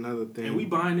 That's another thing. And we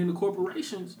buying into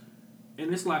corporations.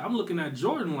 And it's like I'm looking at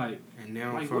Jordan like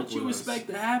now like what you expect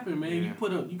to happen, man?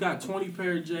 Yeah. You got 20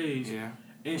 pair of J's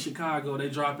in Chicago. They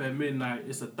drop at midnight.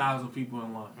 It's 1,000 people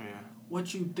in line. Yeah.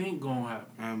 What you think gonna happen?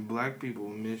 And black people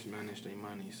mismanage their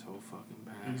money so fucking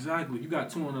bad. Exactly. You got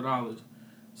 $200,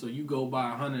 so you go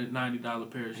buy $190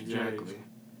 pair of J's,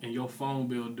 and your phone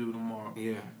bill due tomorrow.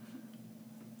 Yeah.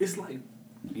 It's like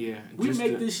yeah, we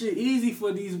make this shit easy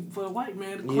for the white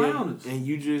man to clown us. And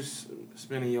you just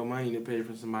spending your money to pay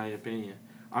for somebody's opinion.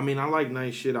 I mean, I like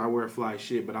nice shit. I wear fly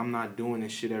shit, but I'm not doing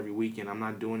this shit every weekend. I'm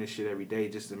not doing this shit every day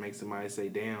just to make somebody say,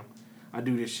 damn. I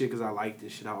do this shit because I like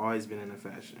this shit. I've always been into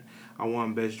fashion. I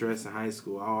won best dress in high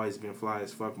school. I always been fly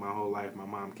as fuck my whole life. My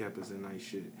mom kept us in nice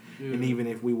shit. Yeah. And even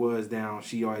if we was down,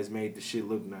 she always made the shit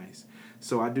look nice.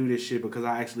 So I do this shit because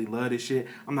I actually love this shit.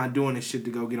 I'm not doing this shit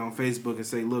to go get on Facebook and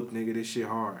say, look, nigga, this shit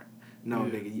hard. No,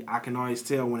 nigga. I can always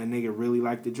tell when a nigga really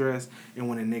like to dress and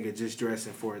when a nigga just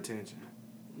dressing for attention.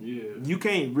 Yeah. You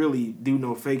can't really do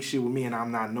no fake shit with me and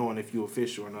I'm not knowing if you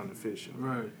official or unofficial.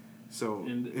 Right. So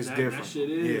and it's different. That shit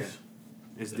is. Yeah.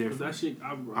 It's different. That shit,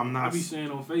 I be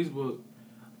saying on Facebook,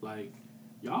 like,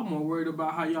 y'all more worried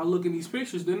about how y'all look in these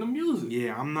pictures than the music.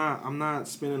 Yeah, I'm not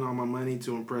spending all my money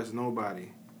to impress nobody.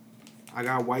 I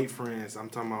got white friends. I'm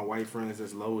talking about white friends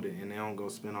that's loaded and they don't go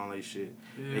spend all their shit.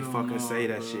 They fucking say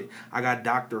that shit. I got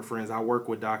doctor friends. I work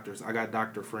with doctors. I got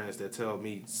doctor friends that tell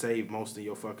me save most of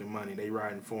your fucking money. They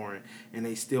riding foreign and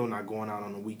they still not going out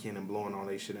on the weekend and blowing all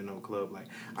their shit in no club. Like,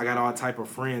 I got all type of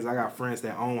friends. I got friends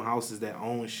that own houses, that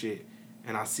own shit.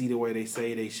 And I see the way they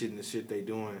say they shit and the shit they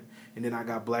doing. And then I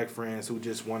got black friends who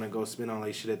just want to go spend all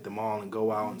their shit at the mall and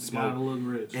go out and smoke. Gotta look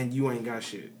rich. And you ain't got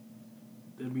shit.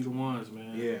 They be the ones,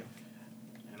 man. Yeah.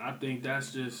 And I think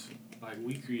that's just, like,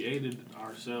 we created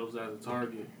ourselves as a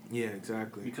target. Yeah,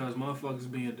 exactly. Because motherfuckers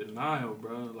be in denial,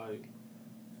 bro.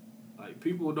 Like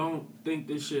people don't think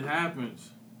this shit happens.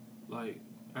 Like,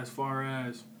 as far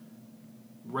as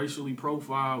racially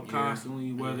profiled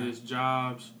constantly, whether it's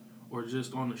jobs or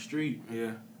just on the street.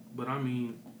 Yeah. But I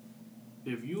mean,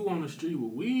 if you on the street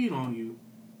with weed on you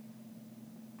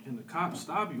and the cops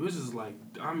stop you, it's just like,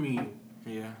 I mean,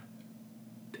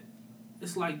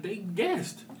 it's like they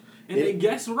guessed. And they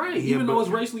guessed right, even though it's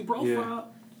racially profiled.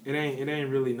 It ain't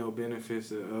really no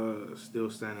benefits of still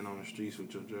standing on the streets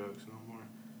with your drugs no more.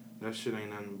 That shit ain't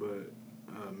nothing but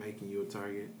making you a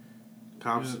target.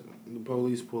 Cops, the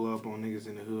police pull up on niggas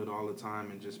in the hood all the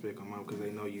time and just pick them up because they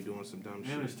know you doing some dumb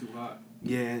shit. And it's too hot.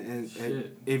 Yeah,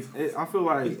 and if I feel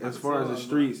like as far as the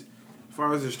streets,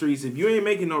 if you ain't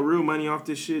making no real money off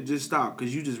this shit, just stop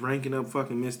because you just ranking up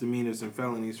fucking misdemeanors and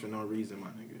felonies for no reason, my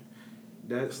nigga.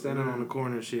 That standing on the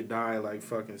corner shit died like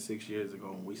fucking 6 years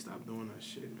ago when we stopped doing that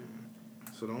shit, man.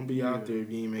 So don't be out there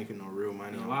if you ain't making no real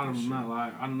money. A lot of them not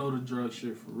like I know the drug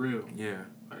shit for real. Yeah.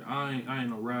 Like I ain't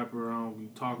no rapper. I don't be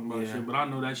talking about shit, but I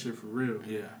know that shit for real.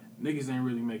 Yeah. Niggas ain't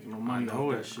really making no money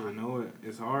off that shit. I know it.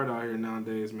 It's hard out here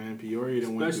nowadays, man. Peoria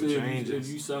done went through changes. Especially if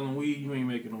you selling weed, you ain't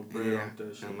making no bread off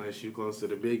that shit. Unless you close to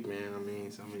the big man. I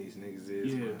mean, some of these niggas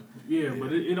is. Yeah,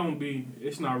 but it don't be.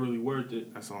 It's not really worth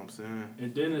it. That's all I'm saying.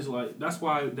 And then it's like that's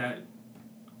why that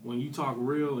when you talk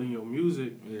real in your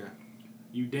music,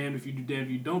 you damned if you do, damned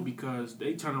if you don't, because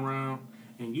they turn around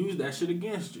and use that shit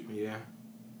against you. Yeah.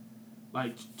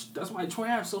 Like, that's why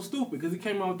Troy Ave's so stupid, because he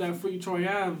came out with that Free Troy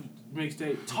Ave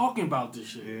mixtape talking about this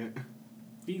shit. Yeah.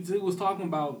 He was talking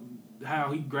about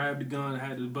how he grabbed the gun and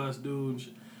had to bust dude and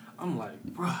shit. I'm like,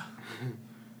 bruh.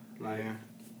 Like,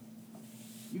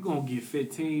 you gonna get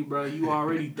 15, bruh. You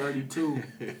already 32.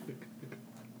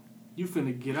 You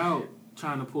finna get out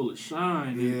trying to pull a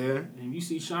Shine. And you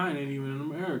see Shine ain't even in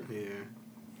America. Yeah.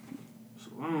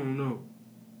 So, I don't know.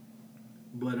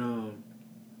 But,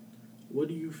 what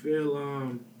do you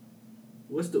feel?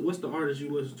 What's the artist you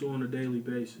listen to on a daily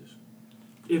basis?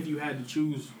 If you had to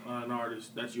choose an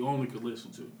artist that you only could listen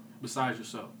to besides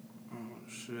yourself. Oh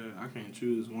shit, I can't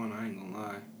choose one. I ain't gonna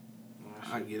lie.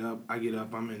 I get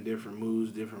up. I'm in different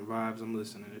moods, different vibes. I'm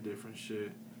listening to different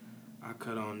shit. I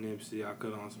cut on Nipsey. I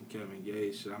cut on some Kevin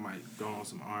Gates shit. I might throw on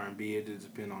some R&B. It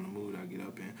just depends on the mood I get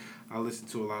up in. I listen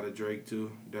to a lot of Drake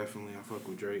too. Definitely, I fuck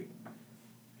with Drake.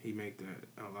 He make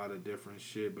that a lot of different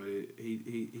shit, but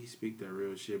he speak that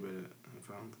real shit. But if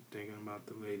I'm thinking about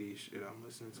the ladies shit, I'm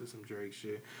listening to some Drake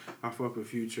shit. I fuck with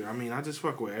Future. I mean, I just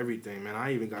fuck with everything, man.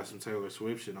 I even got some Taylor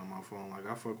Swift shit on my phone. Like,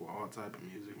 I fuck with all type of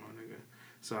music, my nigga.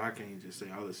 So I can't just say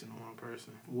I listen to one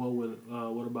person.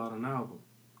 What about an album?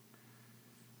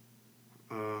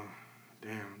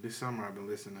 Damn. This summer I've been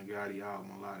listening to Gotti album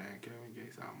a lot and Kevin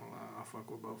Gates album a lot. I fuck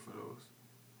with both of those.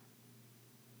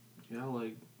 Yeah,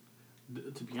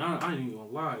 to be honest, I ain't even gonna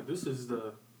lie. This is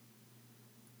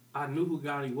I knew who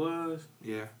Gotti was.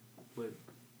 Yeah. But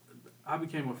I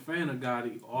became a fan of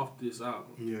Gotti off this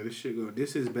album. Yeah, this shit go.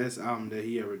 This is his best album that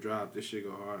he ever dropped. This shit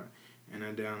go hard. And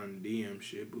that Down in the DM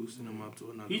shit boosting him up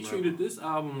to another level. He treated this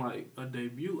album like a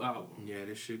debut album. Yeah,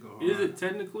 this shit go hard. Is it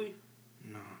technically?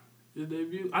 No. His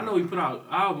debut? I know he put out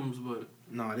albums, but...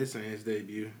 No, this ain't his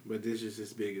debut. But this is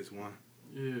his biggest one.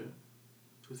 Yeah.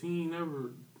 Because he ain't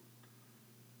never...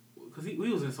 Because he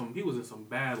was in some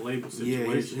bad label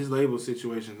situations. Yeah, his label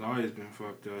situation's always been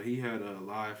fucked up. He had a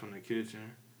Live from the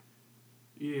Kitchen.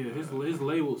 Yeah, his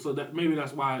label. So that maybe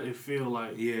that's why it feel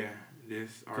like... Yeah,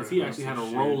 this... Because he actually had a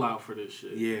rollout for this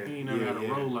shit. Yeah. He ain't never had a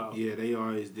rollout. Yeah, they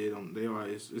always did.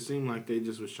 It seemed like they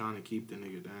just was trying to keep the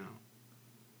nigga down.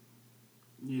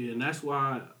 Yeah, and that's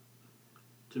why,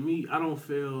 to me, I don't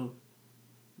feel...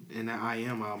 And that I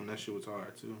Am album, that shit was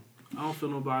hard, too. I don't feel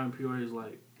nobody in Peoria is,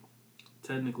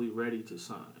 technically ready to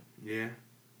sign. Yeah.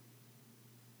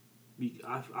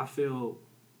 I feel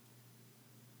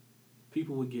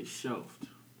people would get shelved.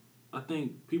 I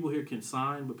think people here can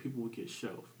sign, but people would get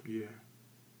shelved. Yeah.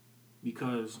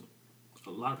 Because a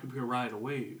lot of people here ride a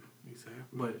wave. Exactly.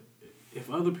 But if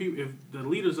the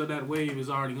leaders of that wave is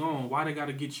already on, why they got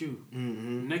to get you?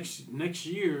 Mm-hmm. Next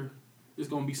year, it's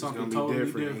gonna be something totally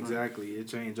different. Exactly, it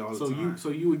changed all the time. So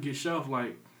you would get shelved.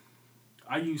 Like,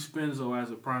 I use Spenzo as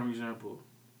a prime example,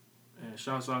 and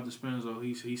shouts out to Spenzo.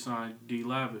 He signed D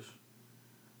Lavish.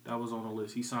 That was on the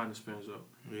list. He signed to Spenzo.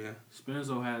 Yeah.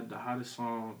 Spenzo had the hottest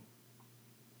song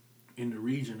in the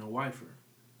region of Whitefer.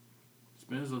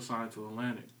 Spenzo signed to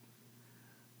Atlantic.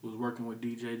 Was working with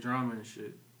DJ Drama and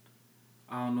shit.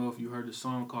 I don't know if you heard the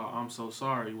song called I'm So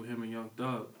Sorry with him and Young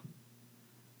Thug.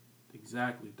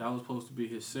 Exactly. That was supposed to be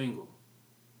his single.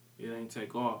 It ain't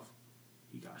take off.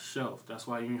 He got shelved. That's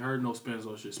why you ain't heard no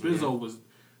Spenzo shit. Spenzo was...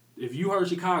 If you heard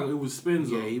Chicago, it was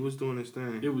Spenzo. Yeah, he was doing his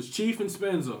thing. It was Chief and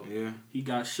Spenzo. Yeah. He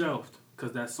got shelved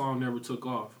because that song never took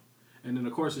off. And then,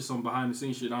 of course, there's some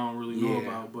behind-the-scenes shit I don't really know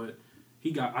about, but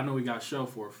I know he got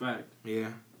shelved for a fact.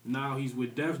 Yeah. Now he's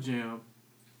with Def Jam,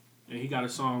 and he got a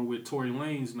song with Tory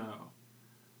Lanez now.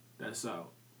 That's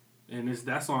out. And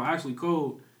that song actually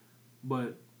cold,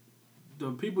 but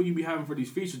the people you be having for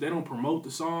these features, they don't promote the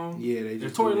song. Yeah, they just...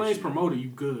 If Tory Lanez promoted, you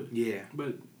good. Yeah.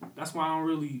 But that's why I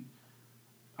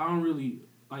I don't really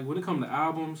like when it comes to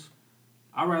albums.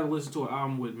 I'd rather listen to an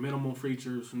album with minimal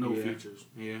features, no features.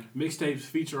 Yeah. Mixtapes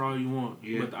feature all you want,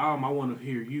 but the album I want to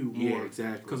hear you more. Yeah,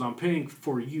 exactly. Because I'm paying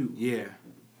for you. Yeah.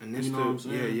 And this you know what I'm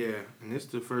saying? Yeah. And this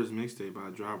the first mixtape I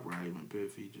dropped where I even put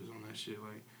features on that shit.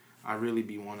 Like, I really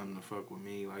be wanting them to fuck with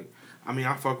me. Like, I mean,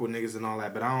 I fuck with niggas and all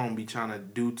that, but I don't be trying to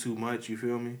do too much. You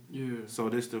feel me? Yeah. So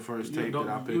this the first tape that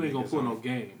I put. You ain't gonna put on. no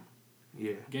Game.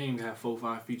 Yeah. Game have 4 or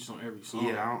 5 features on every song.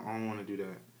 Yeah, I don't want to do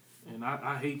that. And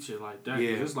I hate shit like that.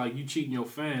 Yeah. It's like you cheating your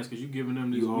fans because you giving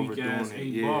them this weak ass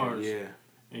 8 bars. Yeah.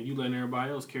 And you letting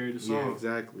everybody else carry the song. Yeah,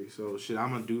 exactly. So shit, I'm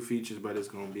gonna do features, but it's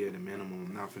gonna be at a minimum.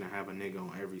 I'm not finna have a nigga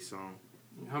on every song.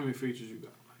 How many features you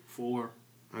got? Like 4?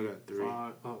 I got 3.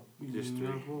 5? Oh, you just 3.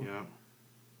 Yeah.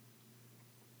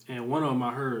 And one of them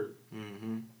I heard.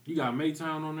 Mm-hmm. You got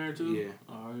Maytown on there too? Yeah.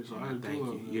 All right, so I Thank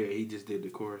you. Yeah, he just did the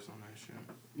chorus on that shit.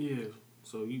 Yeah.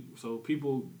 So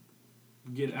people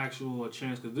get a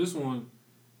chance because this one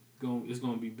is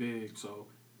gonna be big. So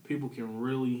people can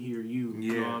really hear you.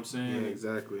 Yeah. You know what I'm saying? Yeah,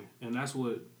 exactly. And I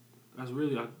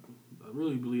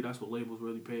really believe that's what labels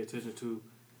really pay attention to.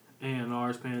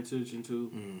 A&R's paying attention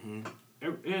to. Mm-hmm.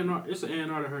 A&R, it's an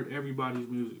A&R that heard everybody's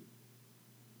music.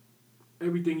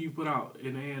 Everything you put out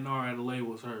in A&R at a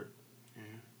label is heard. Yeah.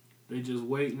 They just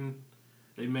waiting.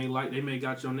 They may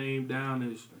got your name down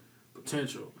as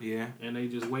potential. Yeah. And they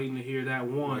just waiting to hear that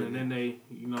one, and then they,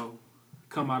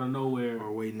 come out of nowhere.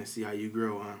 Or waiting to see how you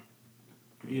grow, huh?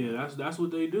 Yeah, that's what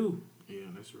they do. Yeah,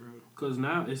 that's real. Cause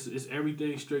now it's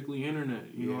everything strictly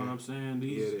internet. You know what I'm saying?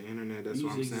 The internet. That's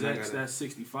what I'm saying. These execs that's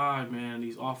 65, man.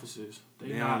 These offices,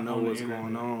 they don't know what's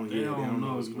going on. They don't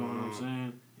know what's going on. You know what I'm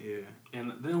saying? Yeah.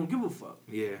 And they don't give a fuck.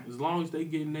 Yeah. As long as they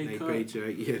getting their cut,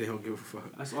 paycheck. Yeah, they don't give a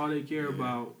fuck. That's all they care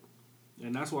about,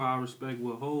 and that's why I respect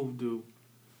what Hov do.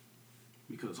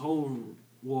 Because Hov,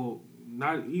 well,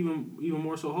 not even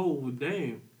more so Hov with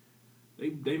Dame.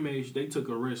 They took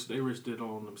a risk. They risked it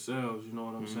on themselves. You know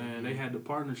what I'm saying? They had the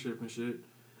partnership and shit.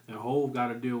 And Hov got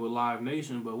to deal with Live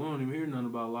Nation, but we don't even hear nothing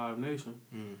about Live Nation.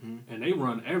 Mm-hmm. And they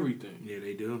run everything. Yeah,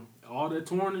 they do. All that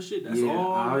touring and shit. That's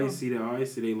all. I always see that. I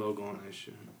always see their logo on that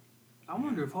shit. I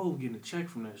wonder if Hov getting a check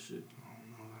from that shit. I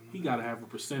don't know. He got to have a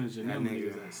percentage in them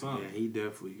niggas at something. Yeah, he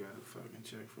definitely got a fucking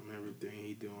check from everything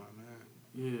he doing, man.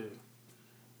 Yeah,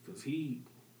 cause he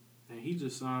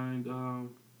just signed.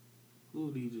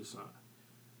 Who did he just sign?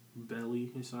 Belly,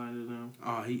 he signed to them.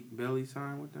 Oh, Belly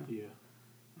signed with them? Yeah.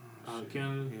 Oh,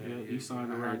 Canada. Yeah, he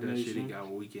signed to Roc Nation. Shit, he got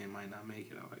Weekend might not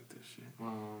make it. I like that shit.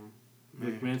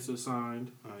 Vic Mensa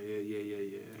signed. Oh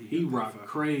yeah. He rock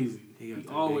crazy. He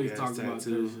always talks about that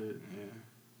shit.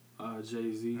 Yeah.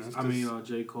 Jay-Z.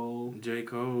 J. Cole. J.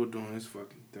 Cole doing his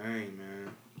fucking thing, man.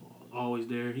 Always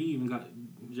there. He even got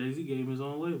Jay-Z gave him his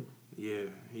own label. Yeah,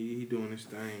 he doing his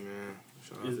thing, man.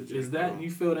 Is that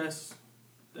you feel that's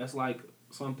like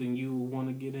something you want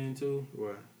to get into?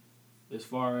 What? As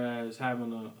far as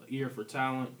having an ear for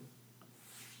talent?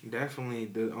 Definitely.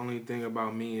 The only thing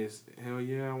about me is, hell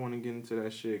yeah, I want to get into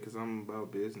that shit because I'm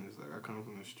about business. Like, I come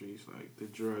from the streets. Like, the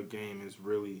drug game is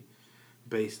really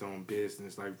based on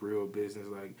business, like real business.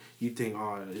 Like, you think,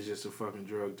 oh, it's just a fucking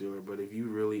drug dealer. But if you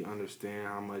really understand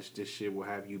how much this shit will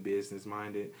have you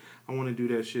business-minded, I want to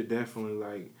do that shit definitely.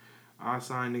 Like, I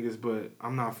sign niggas, but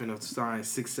I'm not finna sign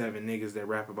 6-7 niggas that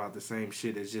rap about the same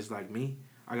shit as just like me.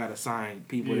 I gotta sign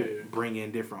people that bring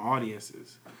in different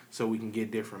audiences so we can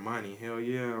get different money. Hell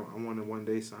yeah, I want to one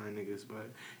day sign niggas,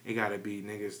 but it gotta be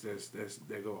niggas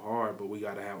that go hard. But we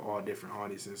gotta have all different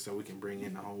audiences so we can bring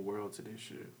in the whole world to this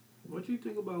shit. What you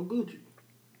think about Gucci?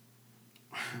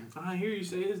 I didn't hear you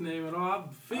say his name at all.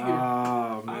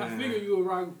 I figured you would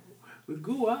rock with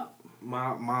Guap.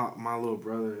 My little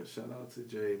brother, shout out to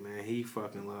Jay, man. He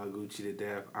fucking love Gucci to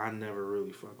death. I never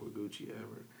really fuck with Gucci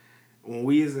ever. When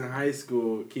we was in high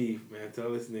school, Keith, man,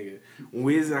 tell this nigga. When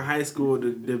we was in high school,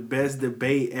 the best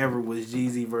debate ever was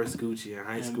Jeezy versus Gucci in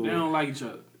high school. They don't like each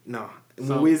other. No.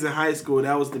 When we was in high school,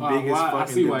 that was the biggest fucking I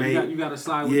see debate. Why you got to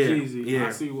side with Jeezy. Yeah,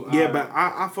 I see but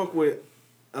I fuck with,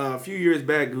 a few years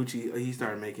back, Gucci, he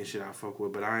started making shit I fuck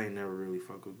with, but I ain't never really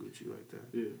fuck with Gucci like that.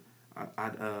 Yeah.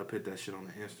 I put that shit on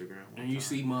the Instagram. And you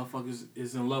see motherfuckers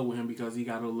is in love with him because he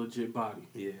got a legit body.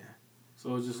 Yeah.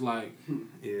 So it's just like,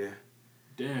 yeah.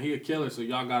 Damn, he a killer, so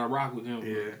y'all gotta rock with him.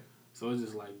 Yeah. So it's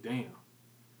just like, damn.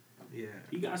 Yeah.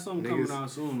 He got something coming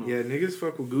out soon, though. Yeah, niggas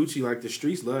fuck with Gucci. Like, the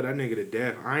streets love that nigga to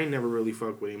death. I ain't never really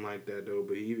fuck with him like that, though,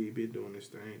 but he been doing this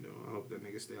thing, though. I hope that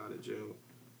nigga stay out of jail.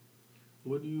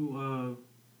 What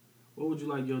would you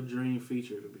like your dream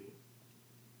feature to be?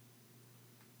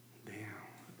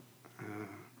 Damn.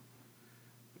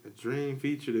 A dream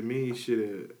feature to me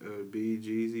should be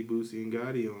Jeezy, Boosie, and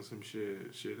Gotti on some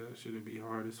shit. That should be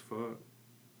hard as fuck.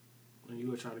 And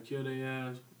you would try to kill their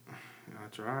ass. I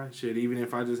try. Shit, even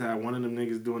if I just had one of them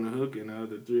niggas doing the hook and the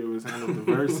other three of us handled the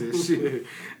verses, shit.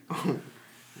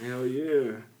 Hell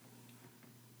yeah.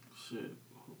 Shit.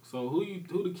 So who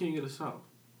the king of the South?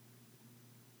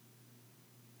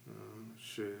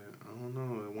 Shit, I don't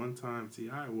know. At one time,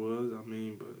 T.I. was, I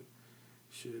mean, but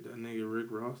shit, that nigga Rick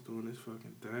Ross doing this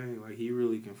fucking thing. Like, he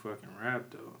really can fucking rap,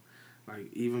 though.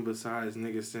 Like, even besides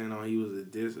niggas saying, oh, he was a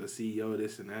CEO,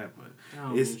 this and that, but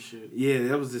it's shit. Yeah,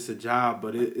 that was just a job,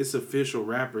 but it's official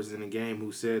rappers in the game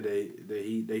who said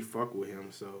they fuck with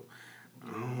him, so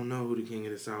I don't know who the king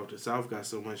of the South. The South got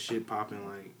so much shit popping,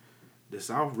 like, the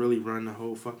South really run the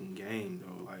whole fucking game,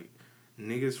 though. Like,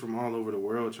 niggas from all over the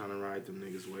world trying to ride them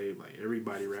niggas' wave. Like,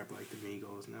 everybody rap like the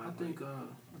Migos now. I think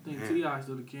T.I.'s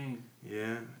still the king.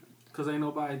 Yeah. Cause ain't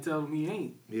nobody tell him he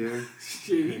ain't. Yeah.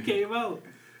 Shit, he came out.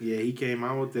 Yeah, he came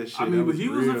out with that shit. I mean, but he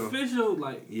was real. official.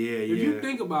 Like, if you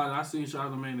think about it, I seen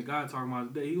Charlamagne the Guy talking about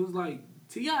it today. He was like,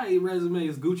 T.I. resume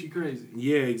is Gucci crazy.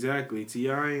 Yeah, exactly.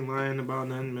 T.I. ain't lying about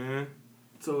nothing, man.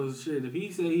 So shit, if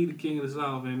he said he the king of the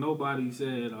South and nobody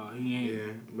said he ain't.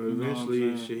 Yeah, but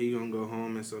eventually, shit, he gonna go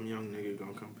home and some young nigga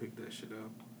gonna come pick that shit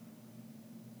up.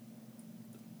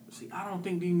 See, I don't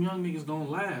think these young niggas gonna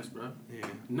last, bro. Yeah.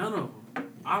 None of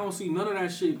them. I don't see none of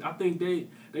that shit. I think they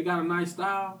got a nice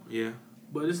style. Yeah.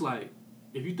 But it's like,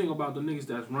 if you think about the niggas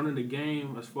that's running the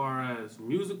game as far as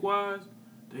music-wise,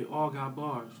 they all got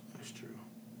bars. That's true.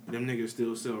 Them niggas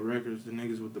still sell records. The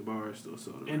niggas with the bars still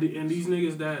sell the records. And these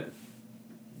niggas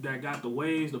that got the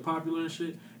waves, the popular and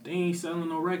shit, they ain't selling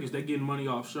no records. They getting money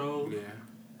off shows.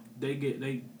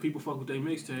 Yeah. People fuck with their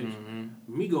mixtapes.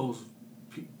 Mm-hmm. Migos,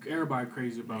 everybody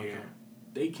crazy about them.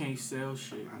 They can't sell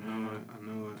shit. I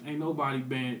know it. Ain't nobody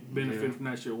benefit from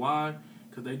that shit. Why?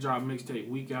 Because they drop mixtape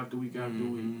week after week after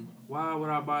week. Why would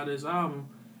I buy this album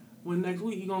when next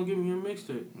week you gonna give me a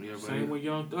mixtape? Yeah, same with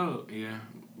Young Thug. Yeah,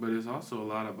 but it's also a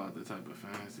lot about the type of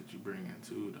fans that you bring in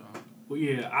too, though. Well,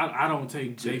 yeah, I don't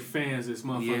take they fans as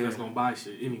motherfuckers that's gonna buy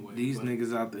shit anyway. These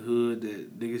niggas out the hood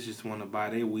that niggas just want to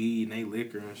buy their weed and they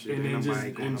liquor and shit.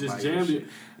 And just jam it.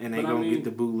 And they gonna get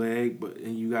the bootleg,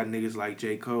 and you got niggas like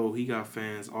J. Cole. He got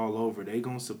fans all over. They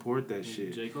gonna support that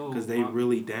shit. J. Cole. Because they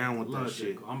really down with that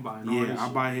shit. I'm buying all that shit. I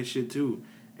buy his shit too.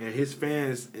 And his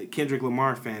fans, Kendrick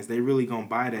Lamar fans, they really gonna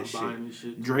buy that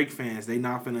shit. Drake fans, they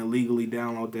not finna legally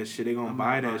download that shit. They gonna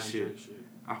buy that shit.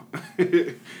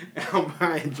 I'm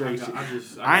buying Drake shit.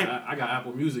 I got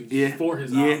Apple Music for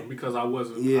his album because I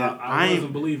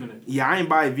wasn't believing it. Yeah, I ain't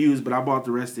buy views, but I bought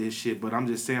the rest of his shit. But I'm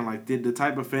just saying, like, the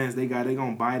type of fans they got, they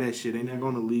gonna buy that shit. They not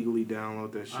gonna legally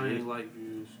download that shit. I ain't like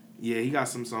views. Yeah, he got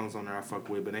some songs on there I fuck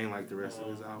with, but they ain't like the rest of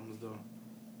his albums though.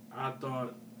 I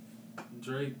thought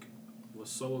Drake was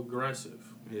so aggressive.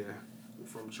 Yeah.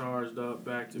 From Charged Up,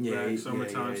 Back to Back,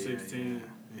 Summertime 16.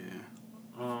 Yeah.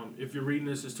 If you're reading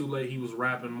this, it's too late. He was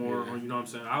rapping more, or you know what I'm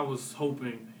saying. I was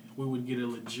hoping we would get a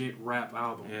legit rap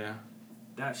album. Yeah.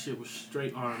 That shit was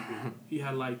straight R&B. He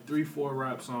had like 3-4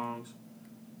 rap songs.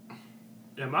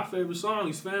 And my favorite song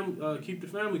is Keep the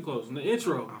Family Close. And the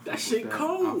intro, that shit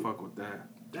cold. I fuck with that.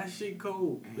 That shit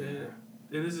cold, man.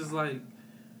 And this is like,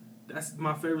 that's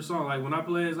my favorite song. Like, when I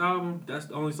play his album, that's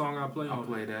the only song I play on. I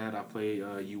play that. I play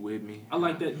You With Me. I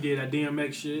like that, that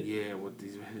DMX shit. Yeah, with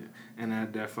these...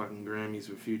 And that fucking Grammys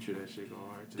with Future, that shit go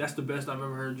hard, too. That's the best I've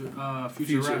ever heard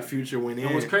Future rap. Future went in.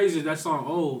 And what's crazy is that song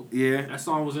old. Yeah. That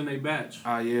song was in their batch.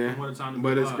 Oh, yeah.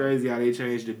 But it's crazy how they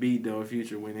changed the beat, though.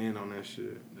 Future went in on that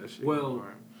shit. That shit go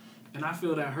hard. And I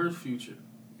feel that hurts Future.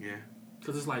 Yeah.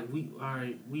 Because it's like,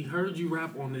 we heard you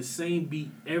rap on this same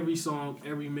beat, every song,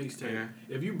 every mixtape. Yeah.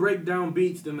 If you break down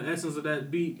beats, then the essence of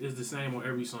that beat is the same on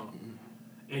every song.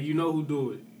 Mm-hmm. And you know who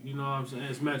do it. You know what I'm saying?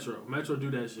 It's Metro. Metro do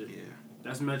that shit. Yeah.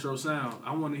 That's Metro sound.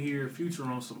 I want to hear Future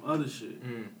on some other shit.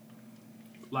 Mm.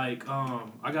 Like,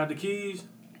 I Got the Keys.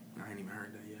 I ain't even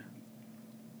heard that yet.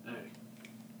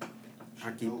 Hey.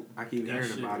 I keep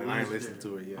hearing about it. I ain't listened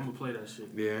to it yet. I'm going to play that shit.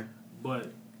 Yeah.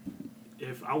 But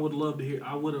if I would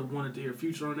have wanted to hear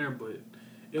Future on there, but it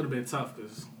would have been tough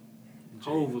because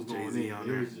Hov was going in. On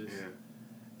there.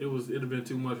 It'd have been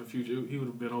too much for Future. He would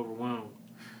have been overwhelmed.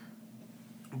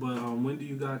 But when do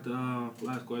you got the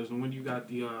last question? When do you got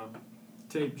the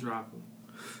tape dropping?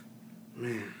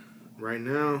 Man, right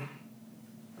now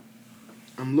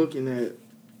I'm looking at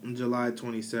July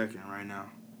 22nd. Right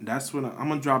now, that's when I'm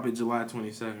gonna drop it. July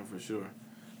 22nd for sure.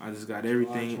 I just got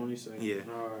everything. July 22nd.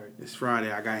 Yeah. All right. It's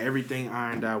Friday. I got everything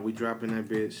ironed out. We dropping that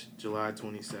bitch July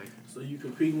 22nd. So you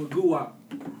competing with Guwap?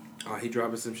 Oh, he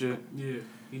dropping some shit? Yeah,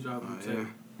 he dropping tape. Yeah.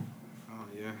 Oh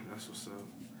yeah, that's what's up.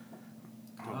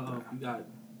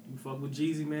 You You fuck with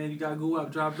Jeezy, man. You gotta go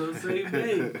up, drop those same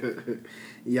day.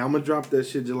 Yeah, I'm gonna drop that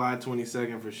shit July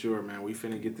 22nd for sure, man. We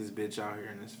finna get this bitch out here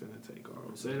and it's finna take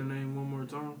off. Say the name one more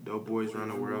time. Dope Boys Run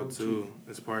the World 2.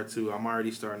 It's part 2. I'm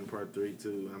already starting part 3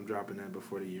 too. I'm dropping that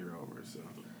before the year over. So.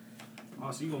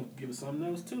 Oh, so you gonna give us something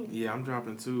else too? Yeah, I'm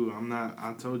dropping 2. I'm not.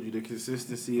 I told you the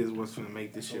consistency is what's gonna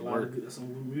make this shit work. That's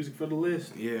some music for the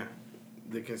list. Yeah,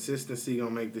 the consistency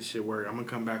gonna make this shit work. I'm gonna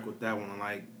come back with that one in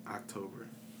like October,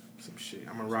 some shit.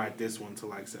 I'm gonna ride this one to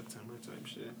like September type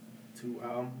shit. 2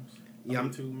 albums. Yeah,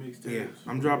 I'm 2 mixtapes. Yeah,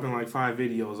 I'm dropping like 5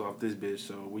 videos off this bitch,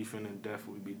 so we finna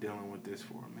definitely be dealing with this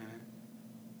for a minute.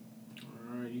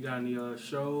 All right, you got any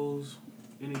shows?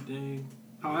 Anything?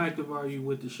 How active are you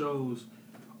with the shows,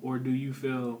 or do you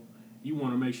feel you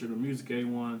want to make sure the music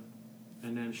A1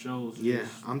 and then shows? Yeah,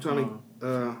 I'm trying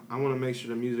to. I want to make sure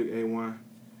the music A1.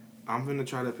 I'm gonna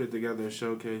try to put together a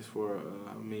showcase for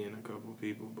me and a couple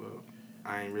people, but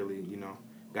I ain't really,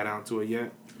 got down to it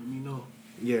yet. Let me know.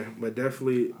 Yeah, but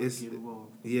definitely it's.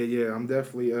 Yeah. I'm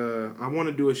definitely. I want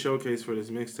to do a showcase for this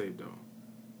mixtape though.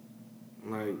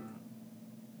 Like,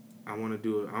 I want to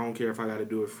do it. I don't care if I got to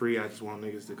do it free. I just want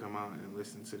niggas to come out and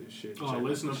listen to this shit. Oh, a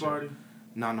listening party?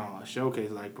 No, a showcase,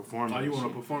 like performing. Oh, you want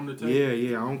to perform the tape?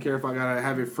 Yeah. I don't care if I got to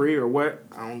have it free or what.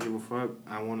 I don't give a fuck.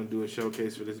 I want to do a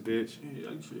showcase for this bitch. Yeah,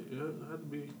 shit. Yeah, it had to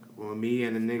be. Well, me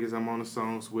and the niggas I'm on the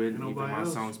songs with, and even my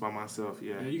else. songs by myself,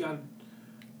 yeah. Yeah,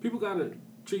 people got to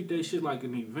treat that shit like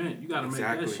an event. You got to make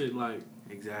that shit like...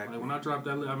 Exactly. Like, when I dropped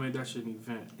that, I made that shit an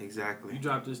event. Exactly. You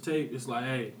drop this tape, it's like,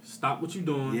 hey, stop what you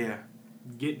doing. Yeah.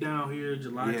 Get down here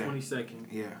July 22nd.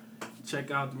 Yeah.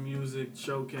 Check out the music,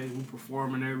 showcase, we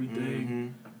performing everything. Mm-hmm.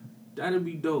 That'd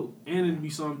be dope. And it'd be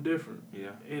something different.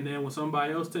 Yeah. And then when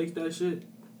somebody else takes that shit,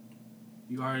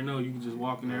 you already know you can just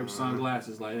walk in there with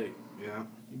sunglasses like, hey, yeah,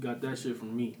 you got that shit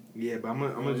from me. Yeah, but I'm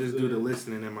gonna just do the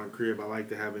listening in my crib. I like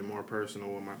to have it more personal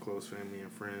with my close family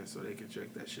and friends so they can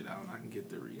check that shit out and I can get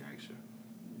the reaction.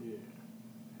 Yeah.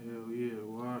 Hell yeah.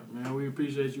 Well, all right, man, we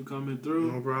appreciate you coming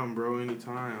through. No problem, bro.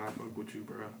 Anytime. I fuck with you,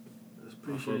 bro. Let's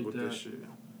appreciate I fuck with that. this shit.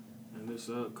 And this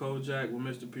Kojak with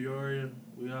Mr. Peoria.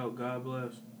 We out. God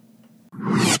bless.